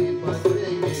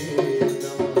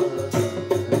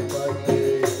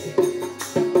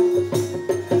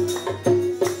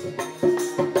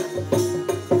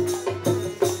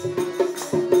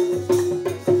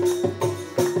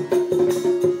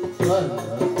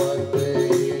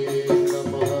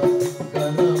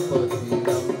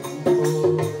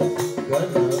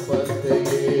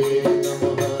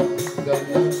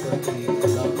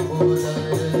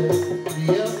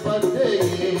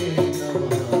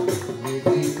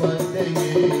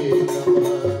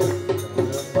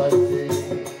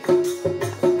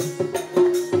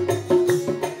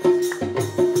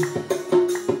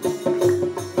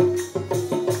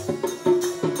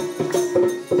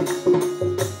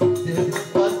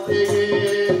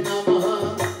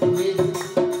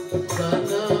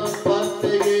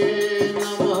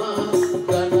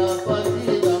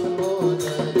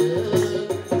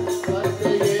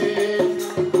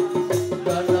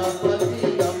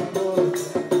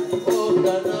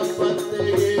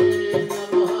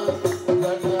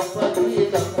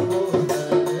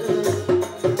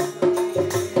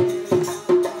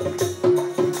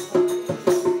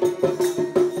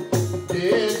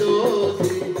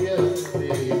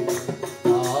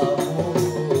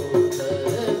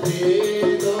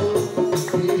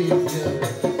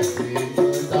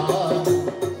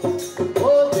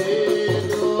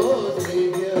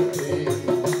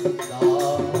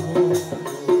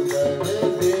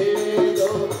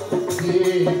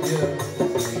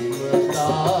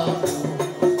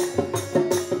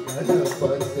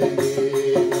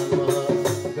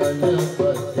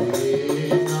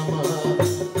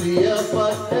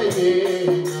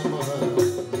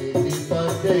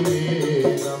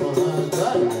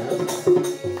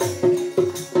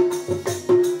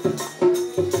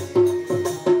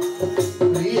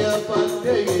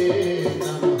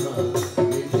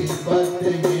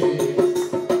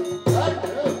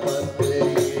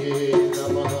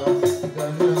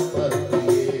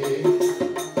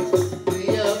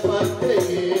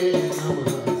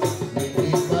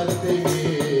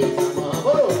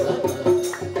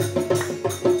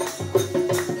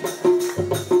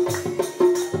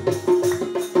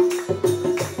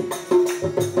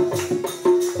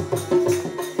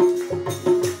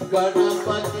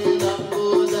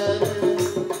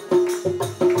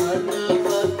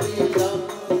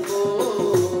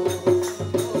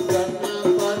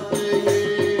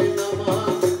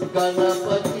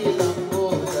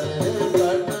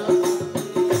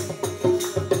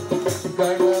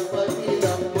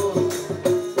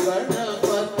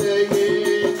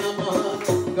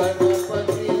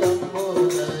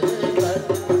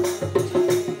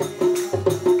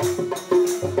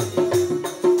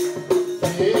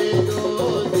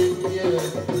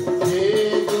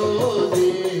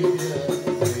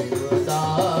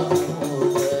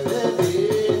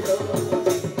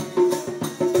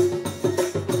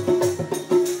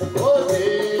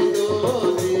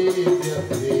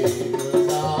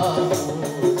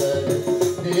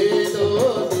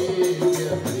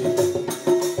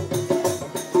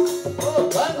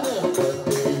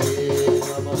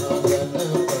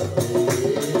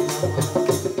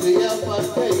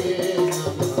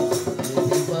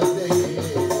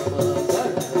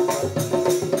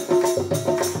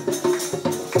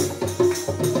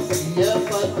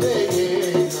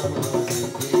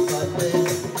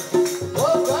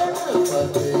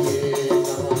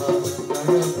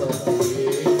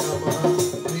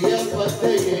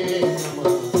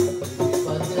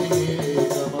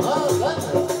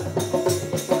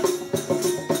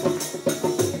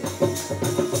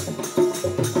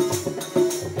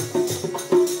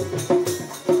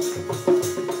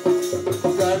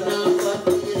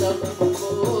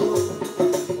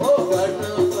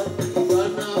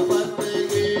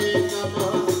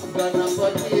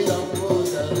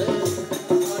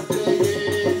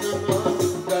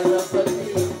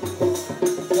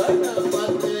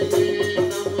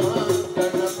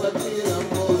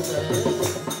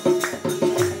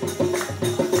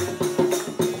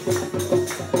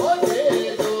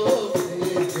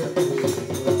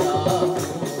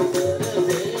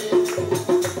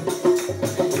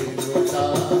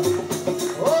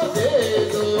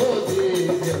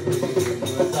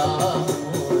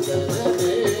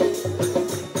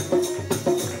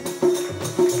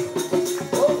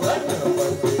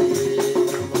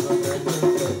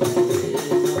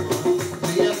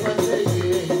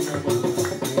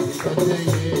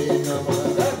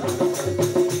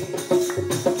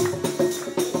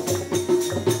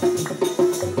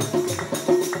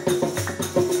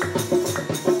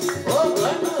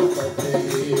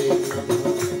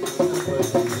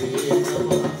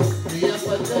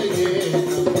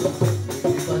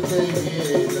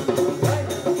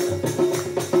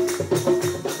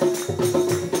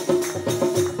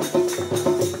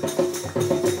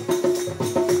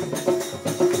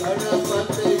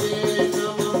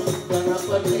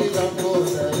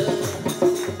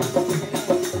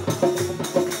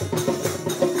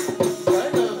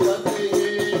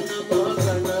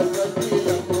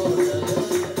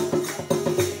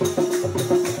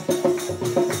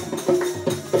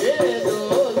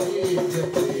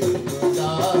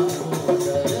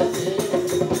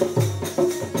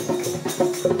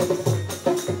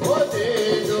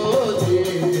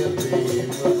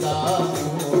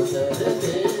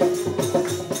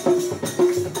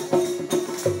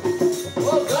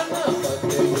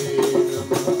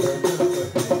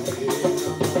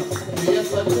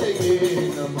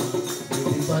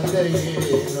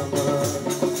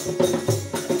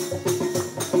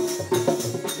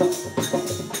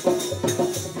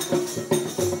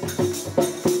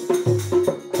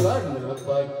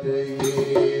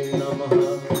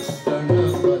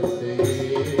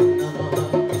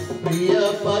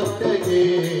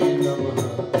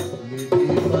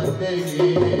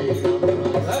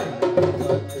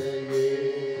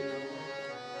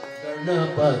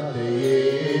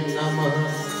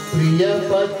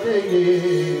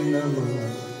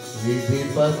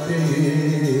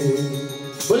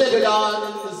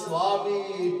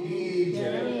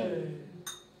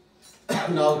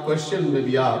 Question may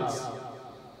be asked.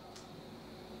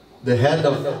 The head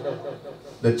of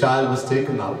the child was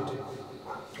taken out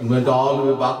and went all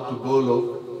the way back to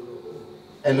Golok,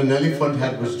 and an elephant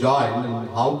head was joined, and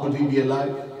how could he be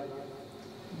alive?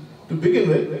 To begin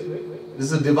with,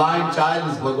 this is a divine child,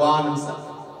 is Bhagavan himself.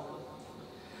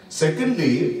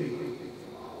 Secondly,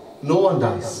 no one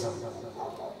dies.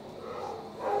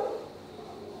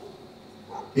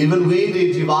 Even we,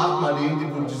 the Jivatma, the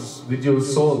individual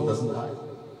soul, doesn't die.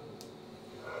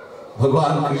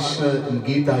 Bhagavan Krishna in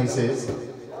Gita, he says,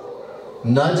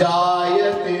 Na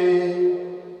jayate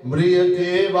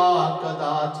mriyate va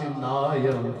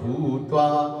kadachinayam bhutva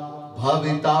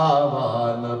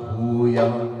bhavitava na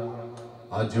bhuyam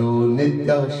ajo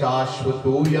nitya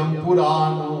shashvatuyam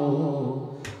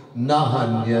purano na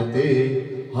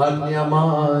hanyate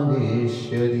hanyamane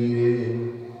sharire.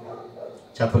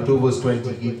 Chapter 2 verse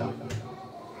 20 Gita.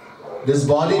 This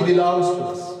body belongs to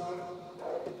us.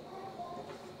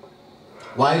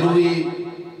 Why do we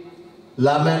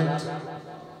lament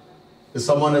if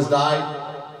someone has died?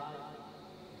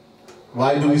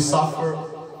 Why do we suffer?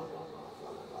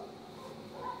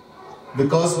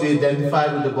 Because we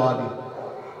identify with the body.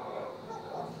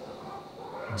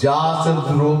 Chapter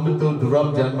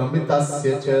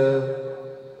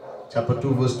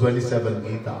 2 verse 27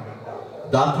 Gita.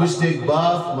 That which takes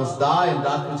birth must die, and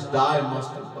that which die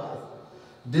must take birth.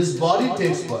 This body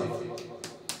takes birth.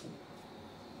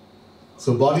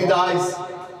 So body dies.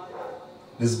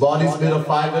 This body is made of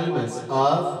 5 elements: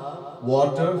 earth,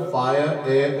 water, fire,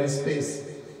 air and space.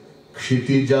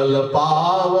 Kshiti jal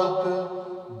pavak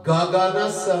gagana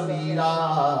samira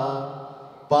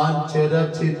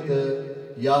pancharachit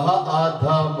yaha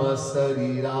adham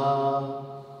sarira.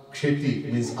 Kshiti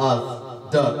means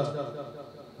earth, dirt.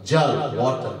 Jal,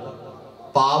 water.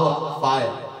 Power,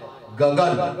 fire.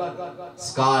 Gagan,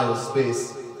 sky or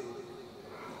space.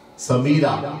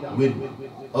 Samira, wind.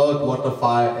 Earth, water,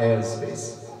 fire, air and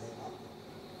space.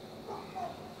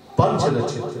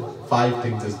 Panchalachitra, 5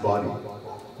 things is body.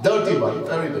 Dirty body,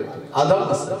 very dirty.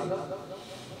 Adhamasari.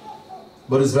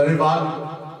 But it's very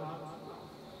valuable.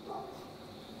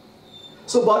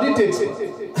 So body takes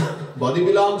it. Body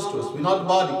belongs to us. We're not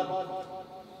body.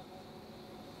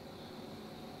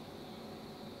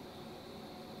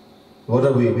 What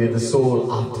are we? We are the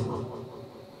soul Atma.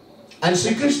 And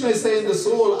Shri Krishna is saying the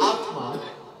soul Atma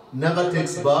never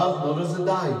takes birth, nor does it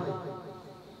die.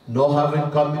 Nor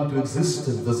having come into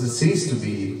existence does it cease to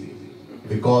be,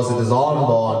 because it is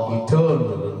unborn,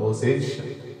 eternal, and most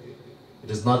ancient. It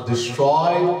is not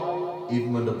destroyed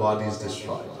even when the body is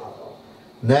destroyed.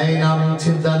 Nainam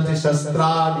chindanti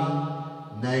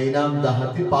shastrani, nainam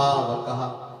dahati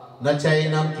pavakaha, na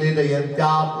chainam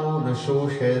klidayantyapu, na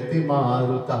shosheti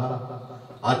marutaha.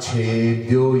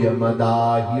 Achedyo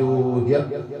yamadahyo hya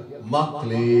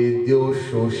makledyo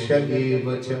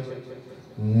shoshagevacha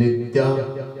nitya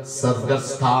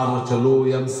sargasthana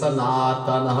chaloyam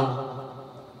sanatana.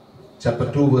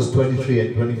 Chapter 2 verse 23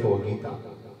 and 24 Gita.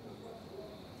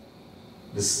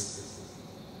 This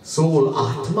soul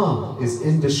Atma is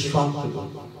indestructible.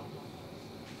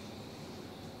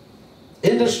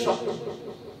 Indestructible.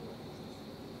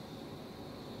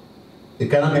 It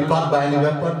cannot be caught by any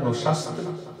weapon, no shastra.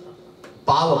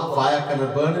 Power, fire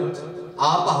cannot burn it.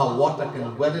 Apaha, water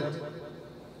cannot wet it.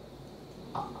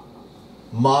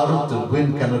 Marut, the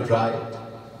wind cannot dry it.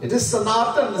 It is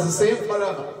Sanatan, it is the same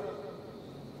forever.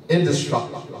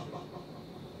 Indestructible.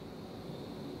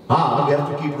 We have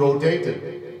to keep rotating.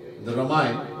 The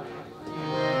Ramayana.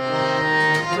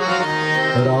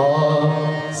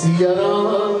 Ram, Siya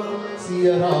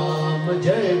Ram,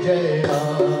 Jai Jai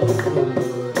Ram.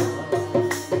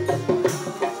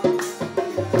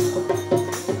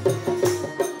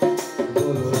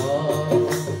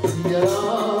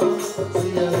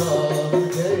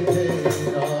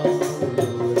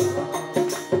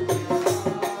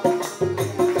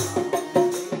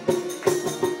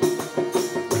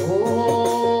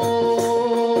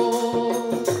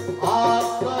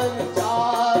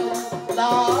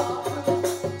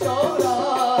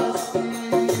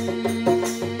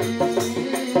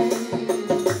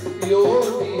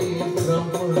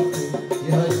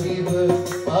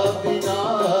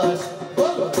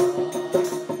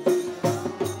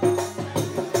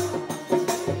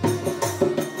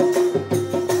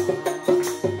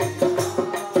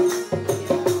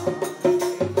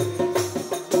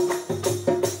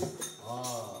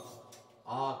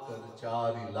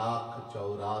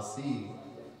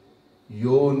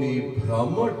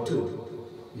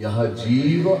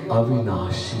 Jiva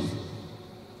Avinashi.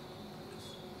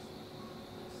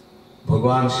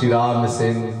 Bhagavan Shri Ram is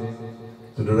saying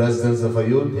to the residents of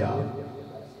Ayodhya,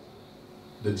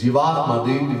 the Jivatma,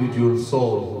 the individual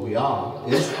soul who we are,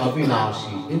 is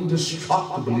Avinashi,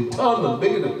 indestructible, eternal,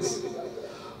 beginnings.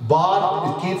 But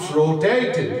it keeps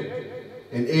rotating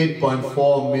in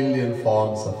 8.4 million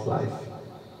forms of life,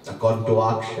 according to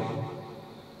action.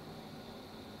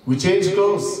 We change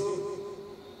clothes.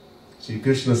 Shri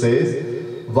Krishna says,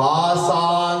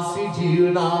 Vasansi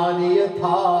jirnani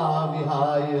yatha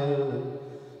vihaya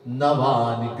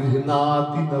navani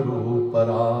grihnati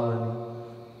naruparani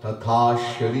tatha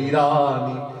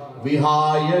sharirani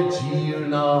vihaya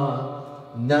jirna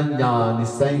nanyani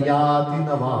sanyati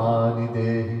navani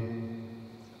dehi.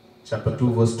 Chapter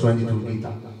 2 verse 22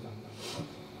 Gita.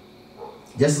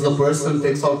 Just as a person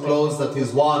takes out clothes that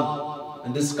he's worn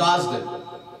and discards them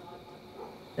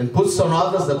and puts on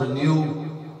others that are new,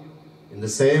 in the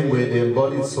same way the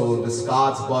embodied soul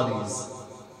discards bodies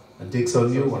and takes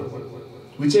on new ones.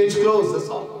 We change clothes, that's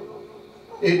all.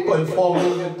 8.4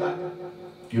 million times.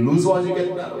 You lose one, you get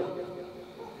another one.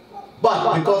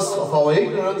 But because of our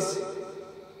ignorance,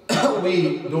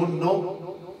 we don't know.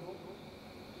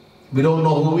 We don't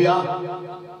know who we are.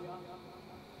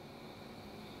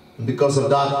 And because of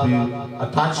that, we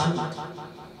attachment.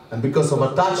 And because of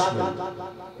attachment,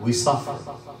 we suffer.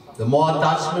 The more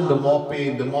attachment, the more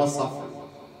pain, the more suffering.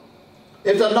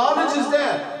 If the knowledge is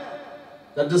there,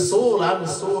 that the soul, I am the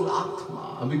soul,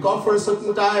 Atma, and we come for a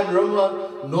certain time,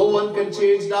 remember, no one can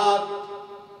change that.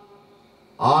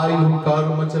 Ayu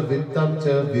karma cha vittam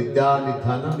cha vidya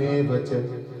nidhanam eva cha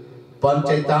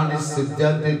panchaitani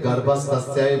siddhyante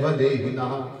garbhastasyaiva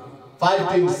dehina. 5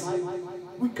 things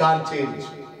we can't change.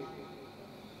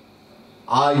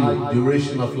 Ayu,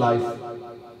 duration of life.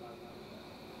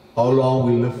 How long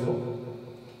we live for.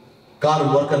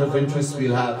 Karma, what kind of interest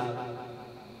we'll have.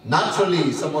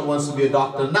 Naturally, someone wants to be a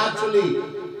doctor. Naturally,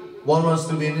 one wants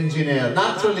to be an engineer.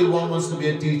 Naturally, one wants to be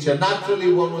a teacher.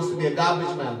 Naturally, one wants to be a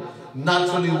garbage man.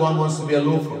 Naturally, one wants to be a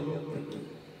loafer.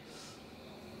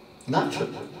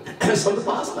 Naturally. It's from the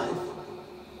past life.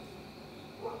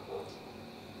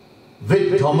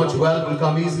 With how much wealth will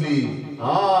come easily.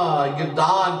 Give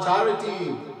daan,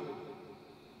 charity.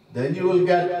 Then you will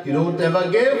get, you don't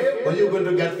ever give, what are you going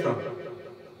to get from?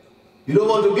 You don't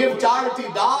want to give charity,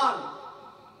 daan.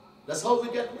 That's how we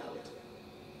get wealth.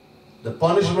 The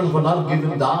punishment for not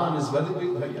giving daan is very big,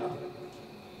 bhaiya.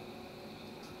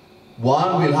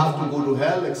 One will have to go to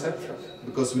hell, etc.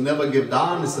 Because we never give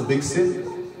daan, it's a big sin.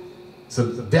 So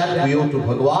that we owe to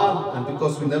Bhagwan, and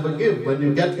because we never give, when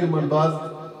you get human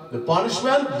birth, the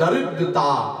punishment,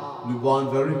 daridrita, we born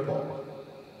very poor.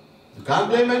 You can't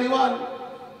blame anyone.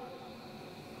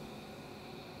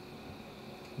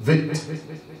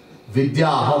 Vidya,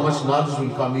 how much knowledge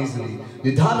will come easily.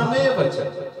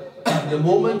 Nidhaname. The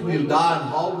moment we will die and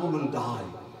how we will die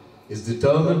is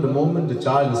determined the moment the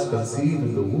child is conceived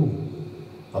in the womb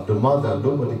of the mother.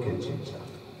 Nobody can change that.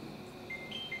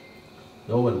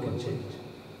 No one can change.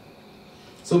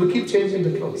 So we keep changing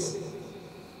the clothes.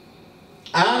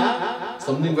 And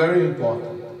something very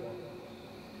important.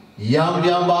 Yam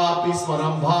yam vapi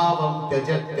smaram bhavam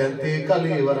tyajatyante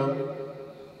kalevaram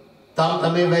tam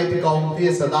tame vaiti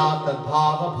kaunti sada tad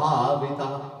bhava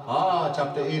bhavita.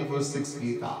 Chapter 8 verse 6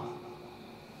 Gita.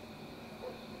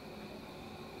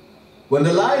 When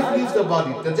the life leaves the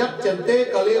body,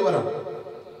 tyajatyante kalevaram.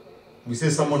 We say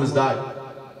someone has died.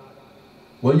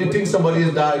 When you think somebody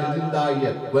has died, he didn't die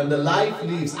yet. When the life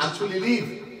leaves, actually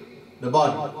leave the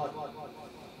body.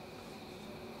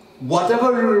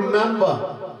 Whatever you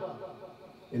remember,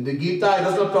 in the Gita, it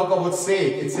does not talk about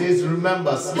say, it says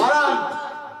remember. Smaran!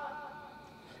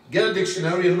 Get a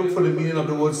dictionary and look for the meaning of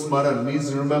the word smaran,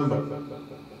 means remember.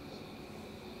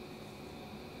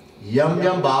 Yam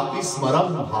yam vapi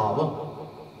smaram bhavam.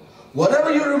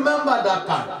 Whatever you remember at that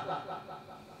time,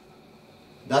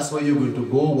 that's where you're going to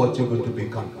go, what you're going to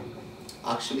become.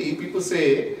 Actually, people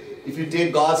say, if you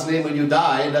take God's name when you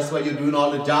die, that's why you're doing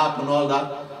all the jap and all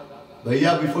that. But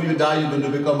yeah, before you die, you're going to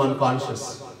become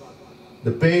unconscious.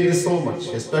 The pain is so much,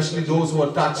 especially those who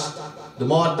are touched. The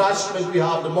more attachment we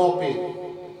have, the more pain.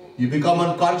 You become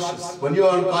unconscious. When you're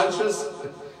unconscious,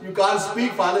 you can't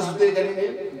speak, fathers to take any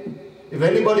name. If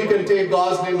anybody can take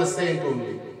God's name, a saint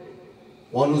only.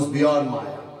 One who's beyond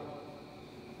Maya.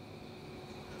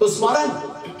 So smaran.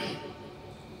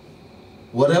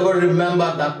 Whatever remember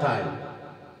at that time,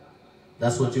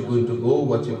 that's what you're going to go,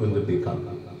 what you're going to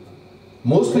become.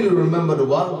 Mostly you remember the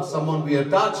one, someone we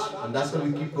attach, and that's why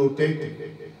we keep rotating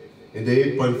in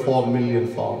the 8.4 million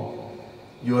form.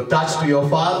 You're attached to your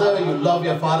father, you love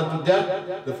your father to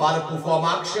death, the father perform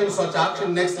action, such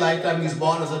action, next lifetime he's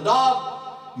born as a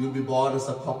dog, you'll be born as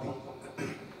a puppy.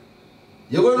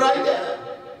 You're going right there.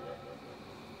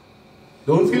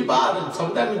 Don't feel bad.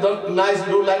 Sometimes it's not nice,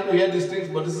 you don't like to hear these things,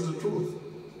 but this is the truth.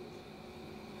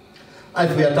 And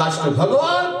if we are attached to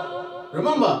Bhagavan,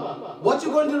 remember, what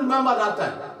you're going to remember at that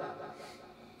time?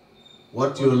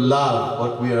 what you love,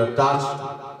 what we are attached to.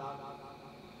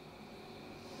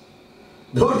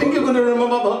 Don't think you're going to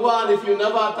remember Bhagwan if you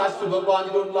never attach to Bhagwan,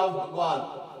 you don't love Bhagwan.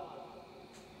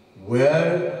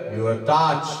 Where you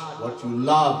attach, what you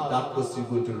love, that was you're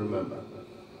going to remember.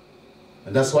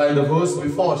 And that's why in the verse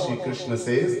before, Shri Krishna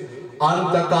says,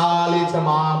 Antakali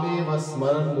chamami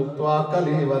vasmaran muktva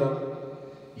kalevaram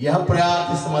yah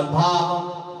prayati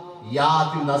samadbhava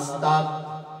yati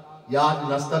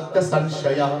nastatya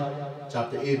sanshaya.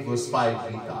 Chapter 8, verse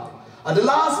 5, Gita. At the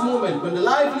last moment, when the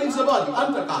life leaves the body,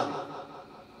 Antakali.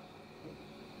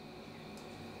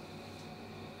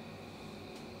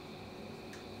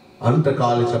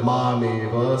 Antakali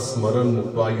chamameva smaran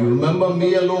mukta. You remember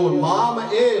me alone. Mama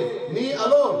ev, me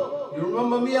alone. You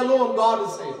remember me alone, God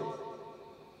is saying.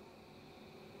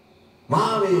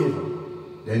 Mama ev.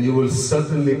 Then you will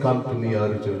certainly come to me,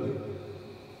 Arjuna.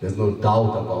 There's no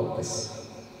doubt about this.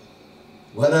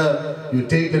 Whether you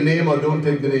take the name or don't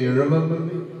take the name, you remember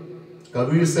me?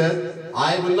 Kabir said,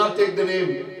 I will not take the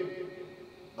name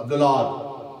of the Lord.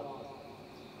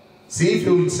 See if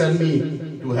you will send me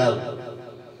to hell.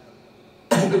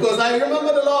 Because I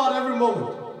remember the Lord every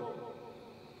moment.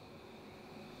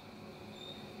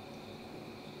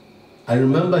 I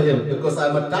remember Him because I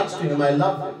am attached to Him, I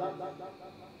love Him.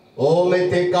 Om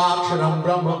ete kaksharam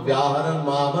brahma vyaharan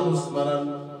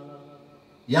mamanusmaran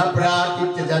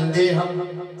yaprati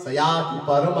jandeham sayati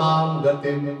paramam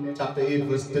gatim. Chapter 8,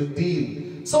 verse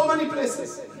 15. So many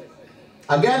places.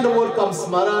 Again the word comes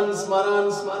smaran,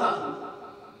 smaran, smaran.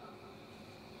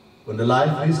 When the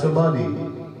life leaves the body,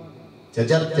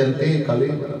 Chajat jante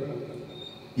kalevara.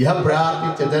 Yah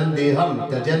prayati chajan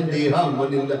deham,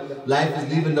 when the life is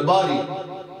leaving the body.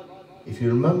 If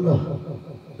you remember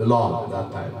the Lord at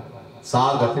that time,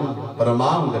 sa gatim,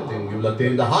 paramam gatim, you will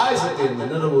attain the highest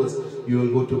attainment. In other words, you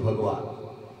will go to Bhagwan.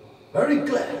 Very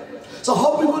clear. So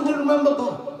how are we going to remember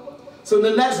God? So in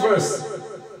the next verse,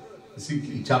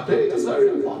 see, chapter 8 is very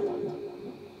important.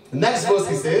 The next verse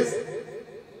he says,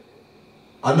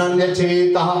 Ananya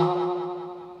chetaha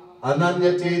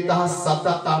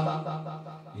satatam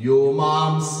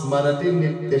yomam smarati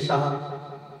nityashaha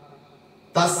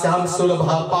tasyam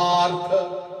sulabha partha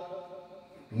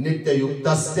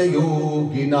nityayuktasya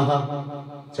yoginaha.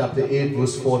 Chapter 8,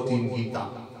 verse 14, Gita.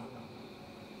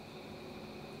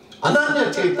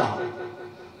 Ananya chetaha,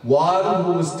 one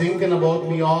who is thinking about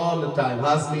me all the time,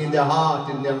 has me in their heart,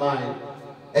 in their mind.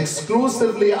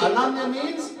 Exclusively, Ananya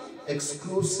means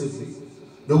exclusively.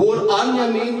 The word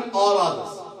Anya means all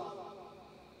others.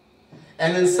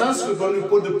 And in Sanskrit, when we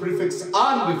put the prefix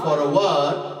an before a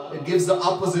word, it gives the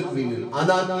opposite meaning.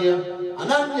 Ananya,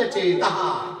 Ananya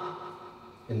chetaha.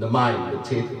 In the mind,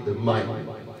 the mind.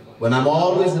 When I'm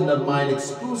always in the mind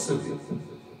exclusively.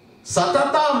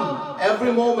 Satatam,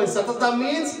 every moment. Satatam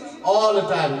means all the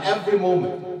time, every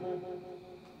moment.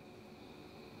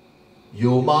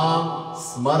 Yomam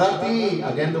smarati,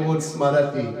 again the word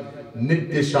smarati.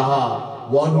 Nityashaha,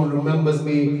 one who remembers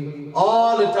me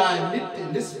all the time. Nitya,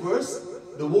 in this verse,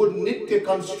 the word Nitya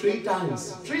comes 3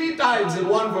 times. 3 times in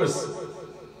one verse.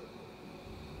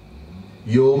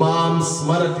 Yomam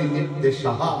smarati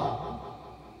nityashaha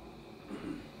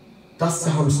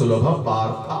tasyaham sulabha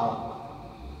partha.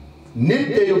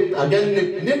 Nitya yukta, again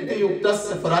Nitya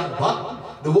yuktasya farat bhakti.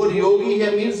 The word yogi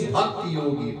here means bhakti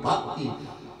yogi, bhakti.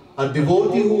 A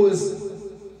devotee who is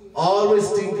always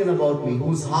thinking about me,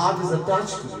 whose heart is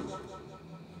attached to me.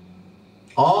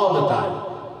 All the time.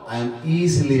 I am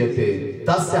easily attained.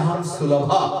 Tasyaham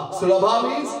sulabha. Sulabha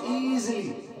means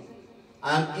easily.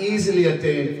 I am easily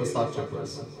attained for such a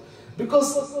person.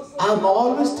 Because I am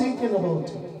always thinking about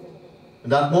him. In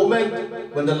that moment,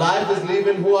 when the life is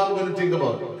leaving, who I'm going to think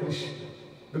about? Krishna.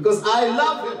 Because I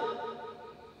love him.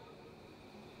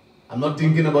 I'm not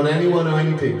thinking about anyone or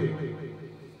anything.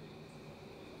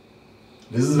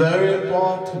 This is very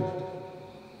important.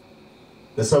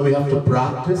 That's why we have to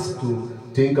practice to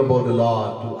think about the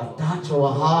Lord, to attach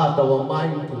our heart, our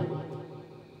mind to Him.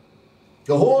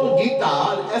 The whole Gita,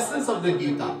 the essence of the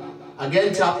Gita,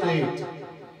 again chapter 8.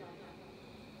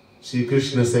 Shri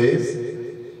Krishna says,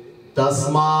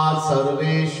 Tasmat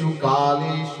sarveshu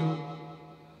kaleshu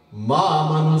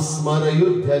mamanusmara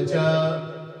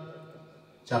yuddhacha.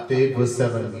 Chapter 8, verse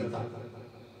 7, Gita.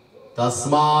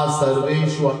 Tasmat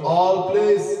sarveshu, at all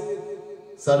place.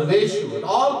 Sarveshu, at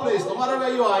all place, no matter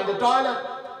where you are, in the toilet,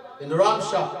 in the rum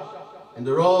shop, in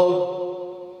the road,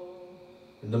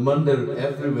 in the mandir,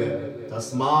 everywhere.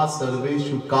 Tasmat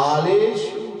sarveshu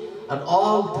kaleshu, at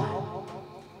all time.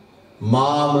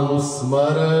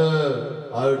 Mamanusmara,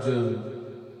 Arjun,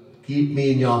 keep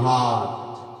me in your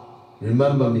heart.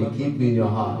 Remember me, keep me in your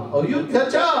heart. Oh,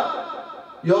 yuddhacha,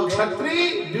 You're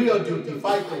Kshatri, do your duty,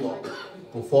 fight the war.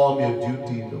 Perform your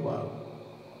duty in the world.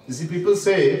 You see, people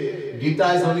say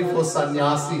Gita is only for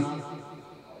sannyasi.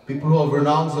 People who have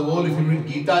renounced the world, if you read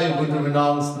Gita, you're going to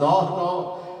renounce.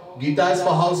 No. Gita is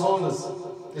for householders.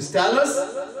 It's telling us,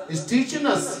 it's teaching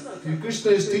us.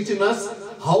 Krishna is teaching us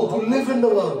how to live in the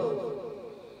world.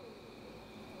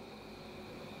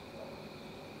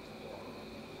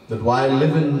 That while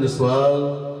living in this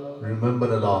world, remember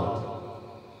the Lord.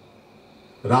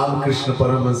 Ramakrishna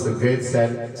Paramahansa, a great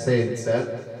saint,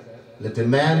 said, let a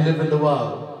man live in the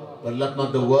world, but let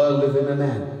not the world live in a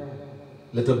man.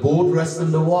 Let a boat rest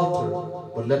in the water,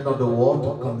 but let not the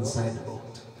water come inside the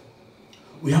boat.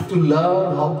 We have to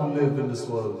learn how to live in this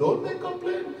world. Don't make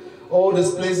complaint. Oh,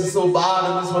 this place is so bad,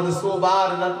 and this one is so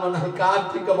bad, and that one, I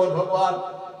can't think about Bhagwan.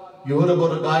 You heard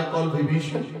about a guy called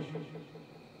Vibhishan?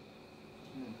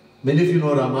 Many of you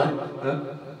know Ramayana. Huh?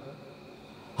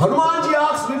 Hanumanji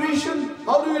asks Vibhishan,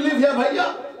 how do you live here,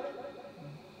 Bhaiya?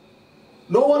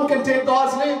 No one can take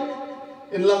God's name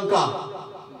in Lanka.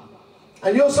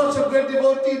 And you're such a great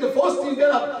devotee, the first thing you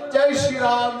get up, Jai Shri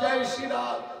Ram, Jai Shri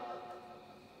Ram.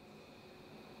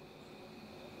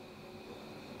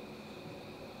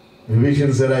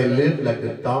 Vibhishan said, I live like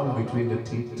the tongue between the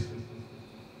teeth.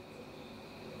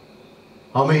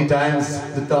 How many times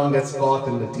the tongue gets caught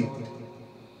in the teeth?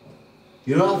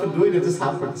 You don't have to do it, it just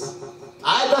happens.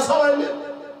 That's how I live.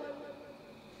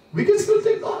 We can still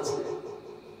take God's name.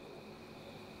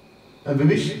 And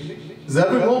Vibhishan,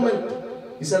 every moment,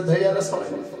 he said, Bhaiya, that's how I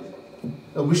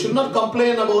live. We should not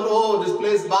complain about, oh, this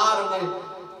place is bad, and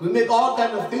we make all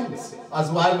kinds of things. That's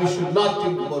why we should not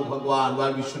think about Bhagwan,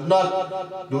 why we should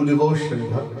not do devotion,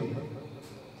 bhakti.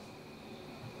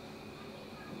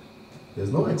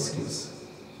 There's no excuse.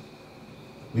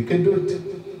 We can do it.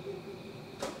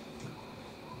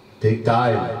 Take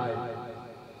time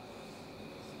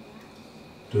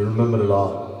to remember the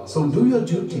Lord. So do your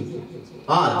duty.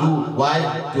 Do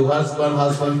wife to husband,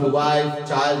 husband to wife,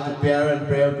 child to parent,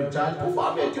 parent to child.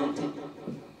 Perform your duty.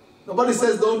 Nobody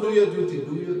says don't do your duty.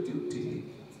 Do your duty.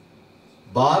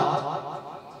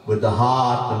 But with the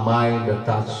heart, the mind, the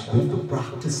touch, we have to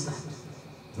practice that.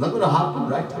 It's not going to happen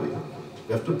right away.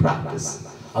 We have to practice.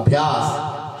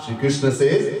 Abhyas. Shri Krishna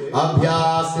says,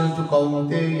 Abhyas tu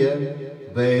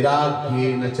kaunteya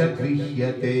vairagyena cha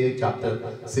grihyate.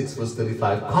 Chapter 6 verse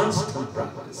 35. Constant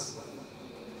practice.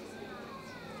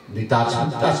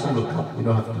 Detachment will come. You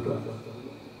don't have to do it.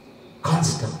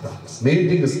 Constant practice. Main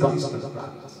thing is constant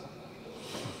practice.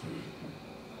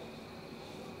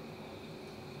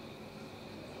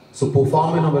 So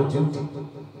performing our duty.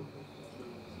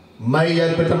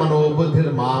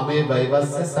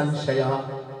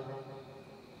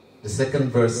 The second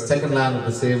verse, second line of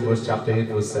the same verse, chapter 8,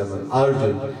 verse 7.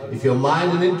 Arjun, if your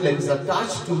mind and intellect is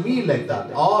attached to me like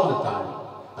that all the time,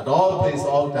 at all place,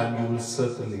 all time, you will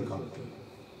certainly come to me.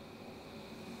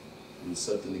 You will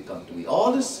certainly come to me.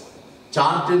 All this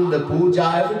chanting, the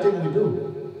puja, everything we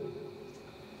do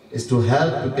is to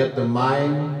help to get the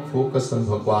mind focused on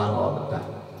Bhagwan all the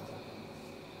time.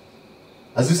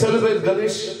 As we celebrate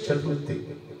Ganesh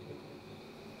Chaturthi,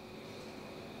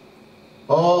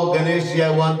 oh Ganesh, I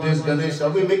want this, Ganesh. Are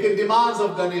we making demands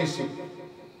of Ganesh?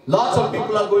 Lots of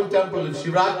people are going to temple.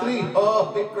 Shivratri,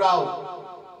 oh, big crowd.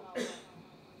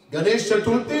 Ganesh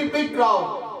Chaturthi, big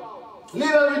crowd. Leave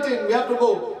everything, we have to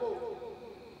go.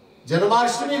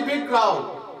 Janmashtami, big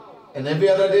crowd. And every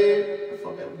other day,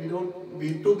 forget, we don't,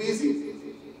 we're too busy.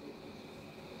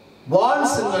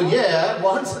 Once in a year,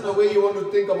 once in a way you want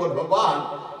to think about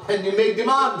Bhagwan and you make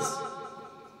demands.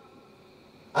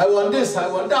 I want this, I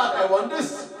want that, I want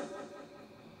this.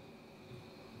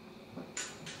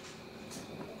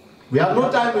 We have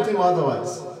no time with him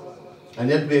otherwise. And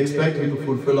yet we expect him to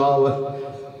fulfill our...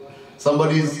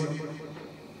 Somebody's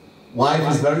wife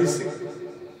is very sick.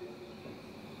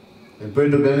 And pray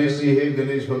to Ganesh, hey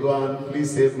Ganesh Bhagwan,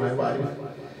 please save my wife.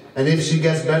 And if she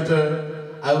gets better,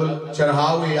 I will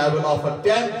offer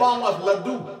 10 pounds of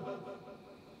laddu.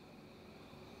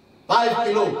 5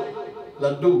 kilo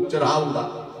laddu, charhaunga.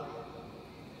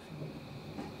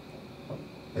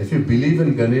 If you believe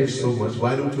in Ganesh so much,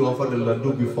 why don't you offer the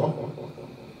laddu before?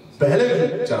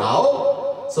 Pehle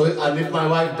charhao. So, and if my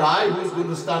wife dies, who's going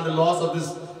to stand the loss of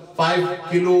this 5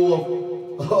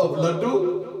 kilo of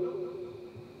laddu?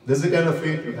 This is the kind of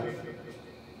faith we have.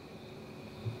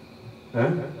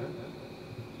 Huh?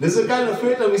 This is the kind of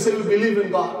faith that we say we believe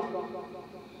in God.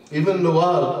 Even in the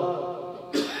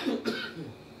world.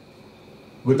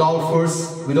 Without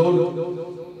first, we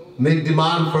don't make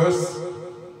demand first.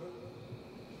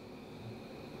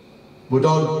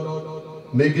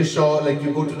 Without making sure, like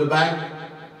you go to the bank.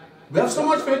 We have so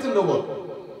much faith in the world.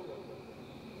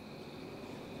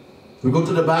 We go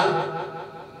to the bank.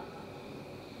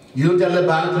 You don't tell the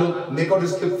bank, look, make out a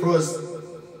slip first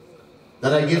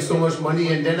that I give so much money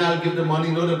and then I'll give the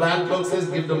money. No, the bank clerk says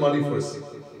give the money first.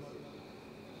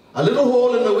 A little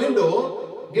hole in the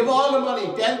window, give all the money,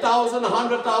 10,000,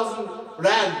 100,000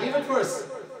 rand, give it first.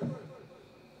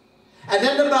 And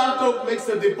then the bank clerk makes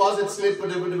the deposit slip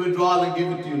with the withdrawal and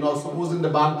give it to you. Now supposing the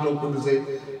bank clerk would say,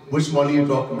 which money are you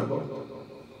talking about?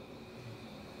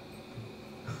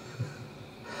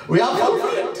 We have no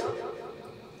faith.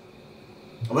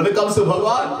 When it comes to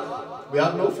Bhagwan, we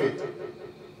have no faith.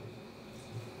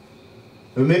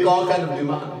 We make all kinds of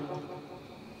demand.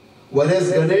 Whether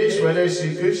it's Ganesh, whether it's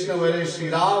Shri Krishna, whether it's Shri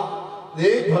Ram,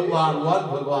 they Bhagwan, one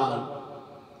Bhagwan.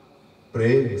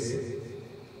 Praise.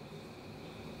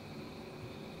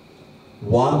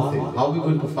 One thing. How are we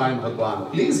going to find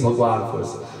Bhagwan? Please Bhagwan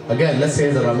first. Again, let's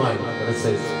say the Ramayana. Let's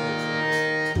say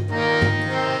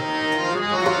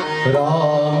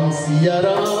Ram, Siya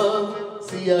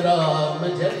Ram,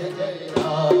 Jai Jai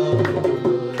Ram.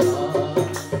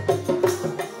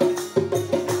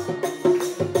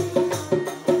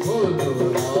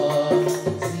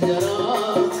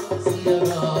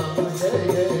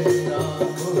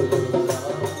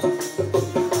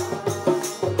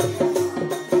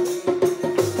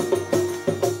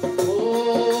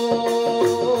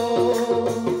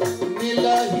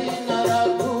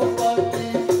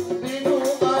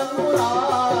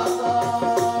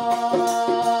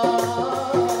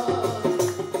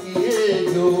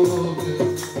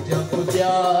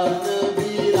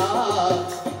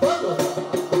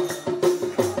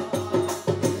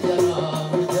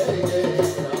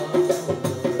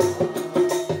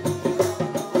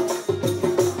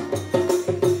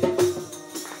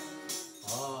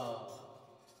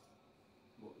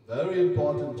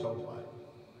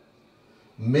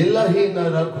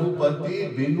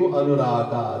 Binu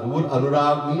Anuraga. The word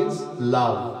Anurag means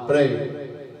love, pray,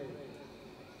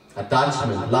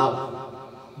 attachment, love.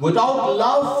 Without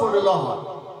love for the Lord,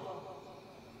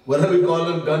 whether we call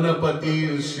him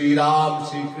Ganapati, Sri Ram,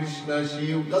 Sri Krishna,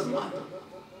 Shiv, doesn't matter.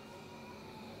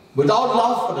 Without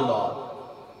love for the Lord.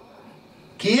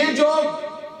 Kiye Jog.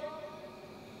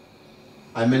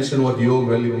 I mentioned what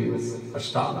yoga really means.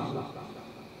 Ashtanga.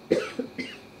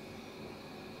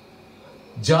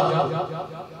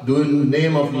 Jap, doing the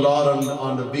name of Lord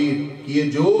on the beat.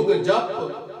 Kiye yoga,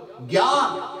 jap,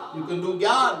 gyan. You can do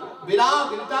gyan,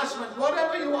 virag, detachment,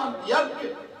 whatever you want.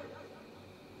 Yajna.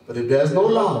 But if there's no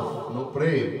love, no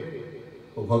prayer,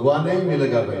 oh Bhagwan nahi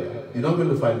milega bhaiya. You're not going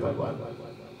to find Bhagwan.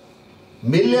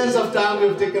 Millions of times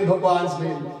we've taken Bhagwan's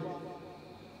name.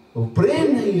 Oh, prayer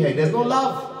nahi hai. There's no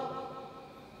love.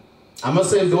 I'm not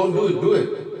saying don't do it. Do it.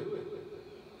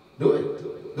 Do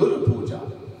it. Do the puja.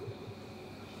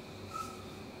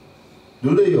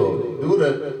 Do the yoga, do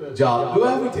the job, do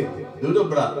everything, do the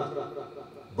breath.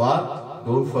 But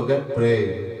don't forget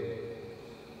pray.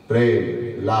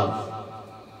 Pray, love.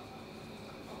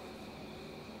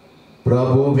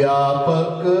 Prabhu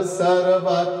Vyapak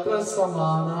Sarvatra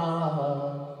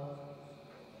Samana.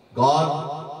 God,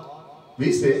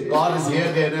 we say God is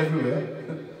here, there, and everywhere.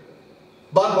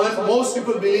 But when most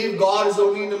people believe God is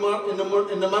only in the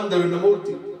mandir, in the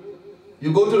murti.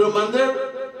 You go to the mandir,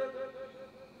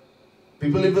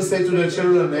 people even say to their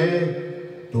children,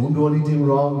 hey, don't do anything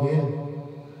wrong here.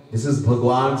 This is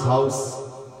Bhagwan's house.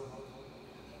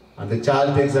 And the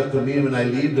child takes up to me, when I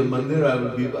leave the mandir, I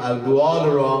will do all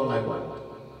the wrong I want.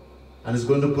 And it's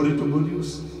going to put it to good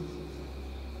use.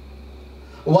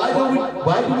 Why do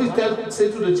we say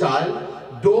to the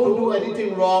child, don't do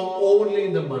anything wrong only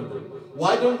in the mandir?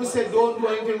 Why don't we say don't do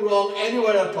anything wrong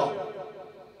anywhere at all?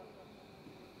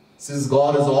 Since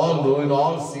God is all knowing,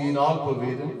 all seeing, all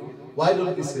pervading, why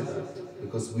don't we say that?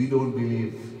 Because we don't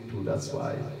believe too, that's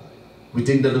why. We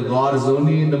think that God is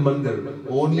only in the mandir,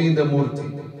 only in the murti.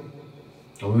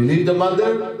 When we leave the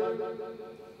mandir,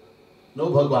 no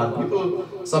Bhagwan.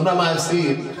 People, sometimes I have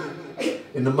seen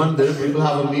in the mandir, people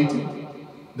have a meeting.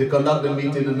 They conduct a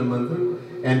meeting in the mandir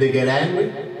and they get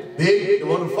angry. They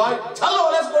want to fight.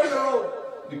 Chalo, let's go to the road.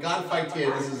 We can't fight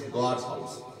here. This is God's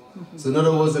house. So in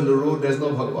other words, in the road, there's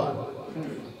no Bhagwan.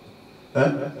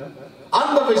 Huh?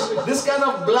 This kind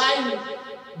of blind,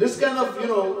 this kind of,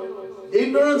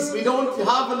 ignorance, we don't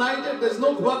have an idea. There's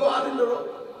no Bhagwan in the road.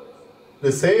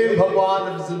 The same Bhagwan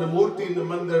that is in the murti, in the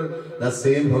mandir, the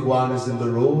same Bhagwan is in the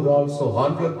road also,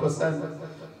 100%.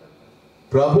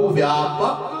 Prabhu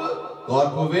Vyapak,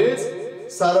 God pervades,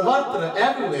 Sarvatra,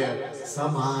 everywhere.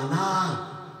 Samana.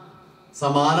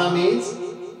 Samana means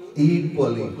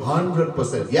equally,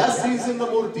 100%. Yes, he's in the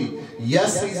murti.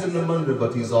 Yes, he's in the mandir,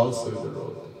 but he's also in the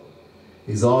road.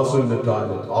 He's also in the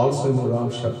toilet, also in the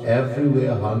ramshak,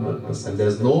 everywhere 100%.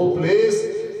 There's no place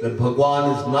that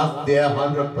Bhagwan is not there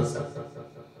 100%.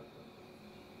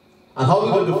 And how are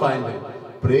we going to find him?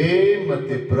 Prem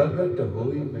te pragat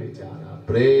hoi mai jana.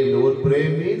 Prem, the word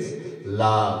prem means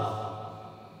love.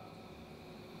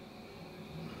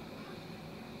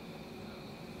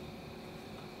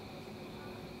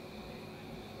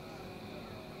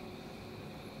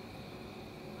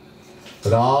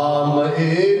 Ram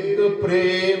ek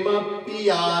prem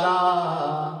pyara.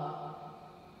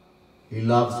 He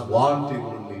loves wanting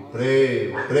only.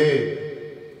 Prem, prem.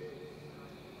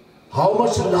 How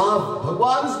much love?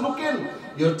 Bhagwan is looking.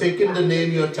 You're taking the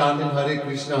name, you're chanting Hare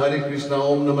Krishna, Om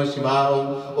Namah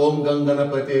Shivaya, Om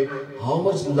Ganganapate. How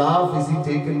much love is he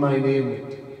taking my name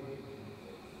with?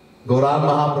 Gaurang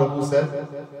Mahaprabhu said,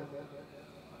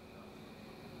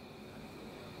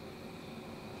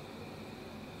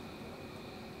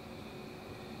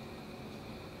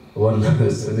 one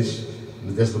is finished.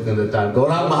 Just look at the time.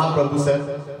 Gaurang Mahaprabhu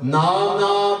said, Naam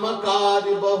naam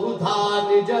kari bahudha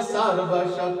nija sarva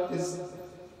shaktis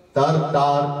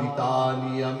tartar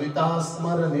pitani amita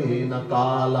smarane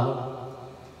nakala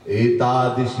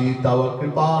etadishi tava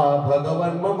kripa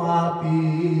bhagavan mamapi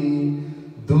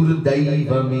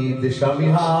durdaivami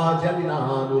dishamiha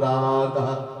janinanuraga.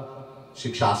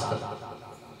 Shikshastra.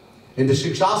 In the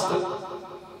Shikshastra,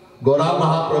 Gaurang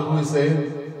Mahaprabhu is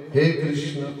saying, Hey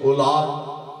Krishna, O Lord,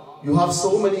 you have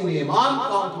so many names,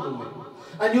 uncountable names.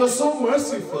 And you are so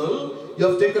merciful, you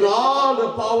have taken all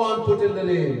the power and put in the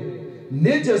name.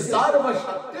 Nija Sarva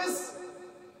Shaktis.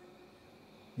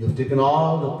 You have taken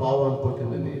all the power and put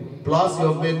in the name. Plus you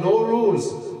have made no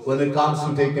rules when it comes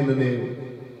to taking the name.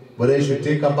 Whether you should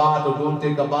take a bath or don't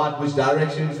take a bath, which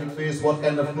direction you should face, what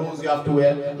kind of clothes you have to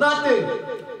wear. Nothing.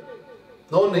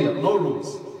 No name, no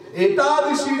rules.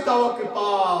 Etadishi tava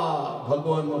kripa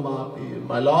bhagwan mamapi.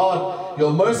 My Lord,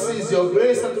 your mercies, your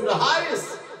grace are to the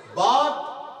highest.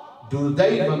 But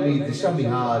durdaivami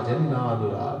dishamiha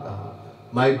jananuraga.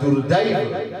 My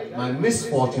durdaiva, my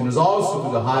misfortune is also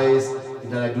to the highest,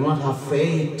 that I do not have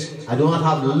faith, I do not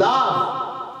have love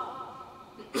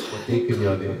for taking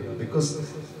your name.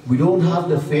 Because we don't have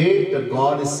the faith that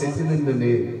God is sitting in the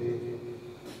name.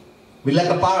 We like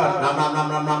a parrot, nam nam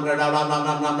nam nam nam nam nam nam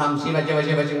nam nam nam shiva shiva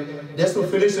shiva shiva, just to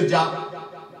finish the job.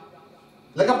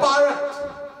 Like a parrot.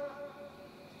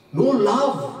 No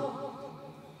love.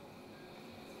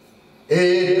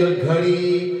 Ek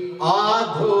ghadi,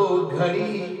 adho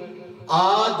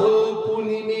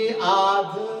puni mein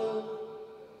adh.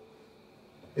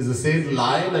 Is the same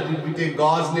line that if we take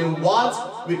God's name once,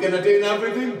 we can attain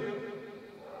everything?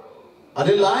 Are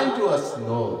they lying to us?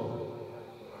 No.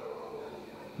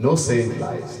 No saint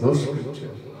lies, no scripture.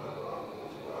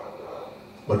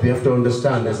 But we have to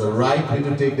understand there's a right way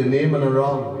to take the name and a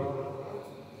wrong way.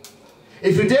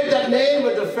 If you take that name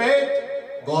with the faith,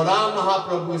 Gaurang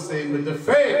Mahaprabhu is saying, with the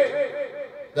faith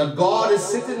that God is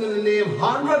sitting in the name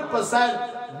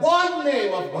 100%, one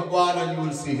name of Bhagwan, and you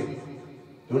will see him.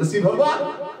 You want to see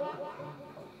Bhagwan?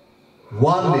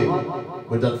 One name.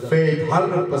 With that faith,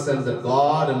 100% that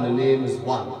God and the name is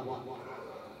one.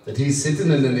 That he is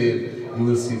sitting in the name, you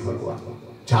will see Bhagwan.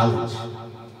 Challenge.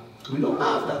 We don't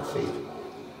have that faith.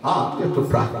 We have to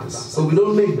practice. So we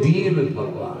don't make deal with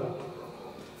Bhagwan.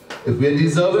 If we are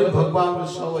deserving, Bhagwan will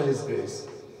shower his grace.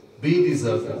 Be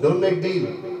deserving. Don't make deal.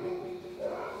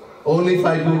 Only if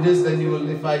I do this, then you will.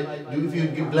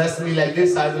 If you bless me like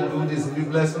this, I will do this. If you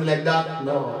bless me like that,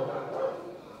 no.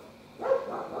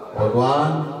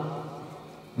 Bhagwan,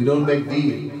 we don't make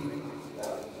deal.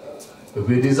 If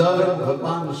we deserve it,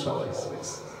 Bhagwan will shower his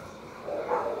grace.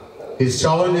 He's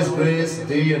showering his grace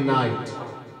day and night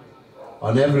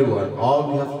on everyone.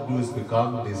 All we have to do is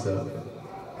become deserving.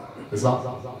 That's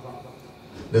all.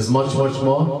 There's much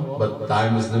more, but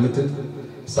time is limited,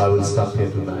 so I will stop here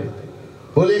tonight.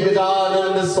 Bole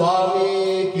Gajanand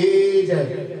Swami ki jai,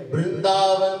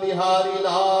 Vrindavan Bihari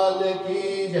Lal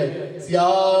ki jai,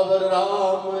 Syavar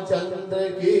Ramchandra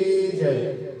ki jai,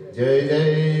 Jai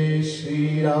Jai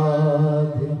Shri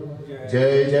Radhe,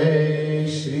 Jai Jai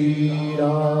Shri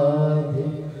Radhe,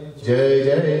 Jai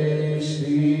Jai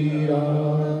Shri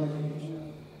Radhe.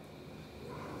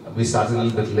 We started a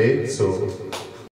little bit late, so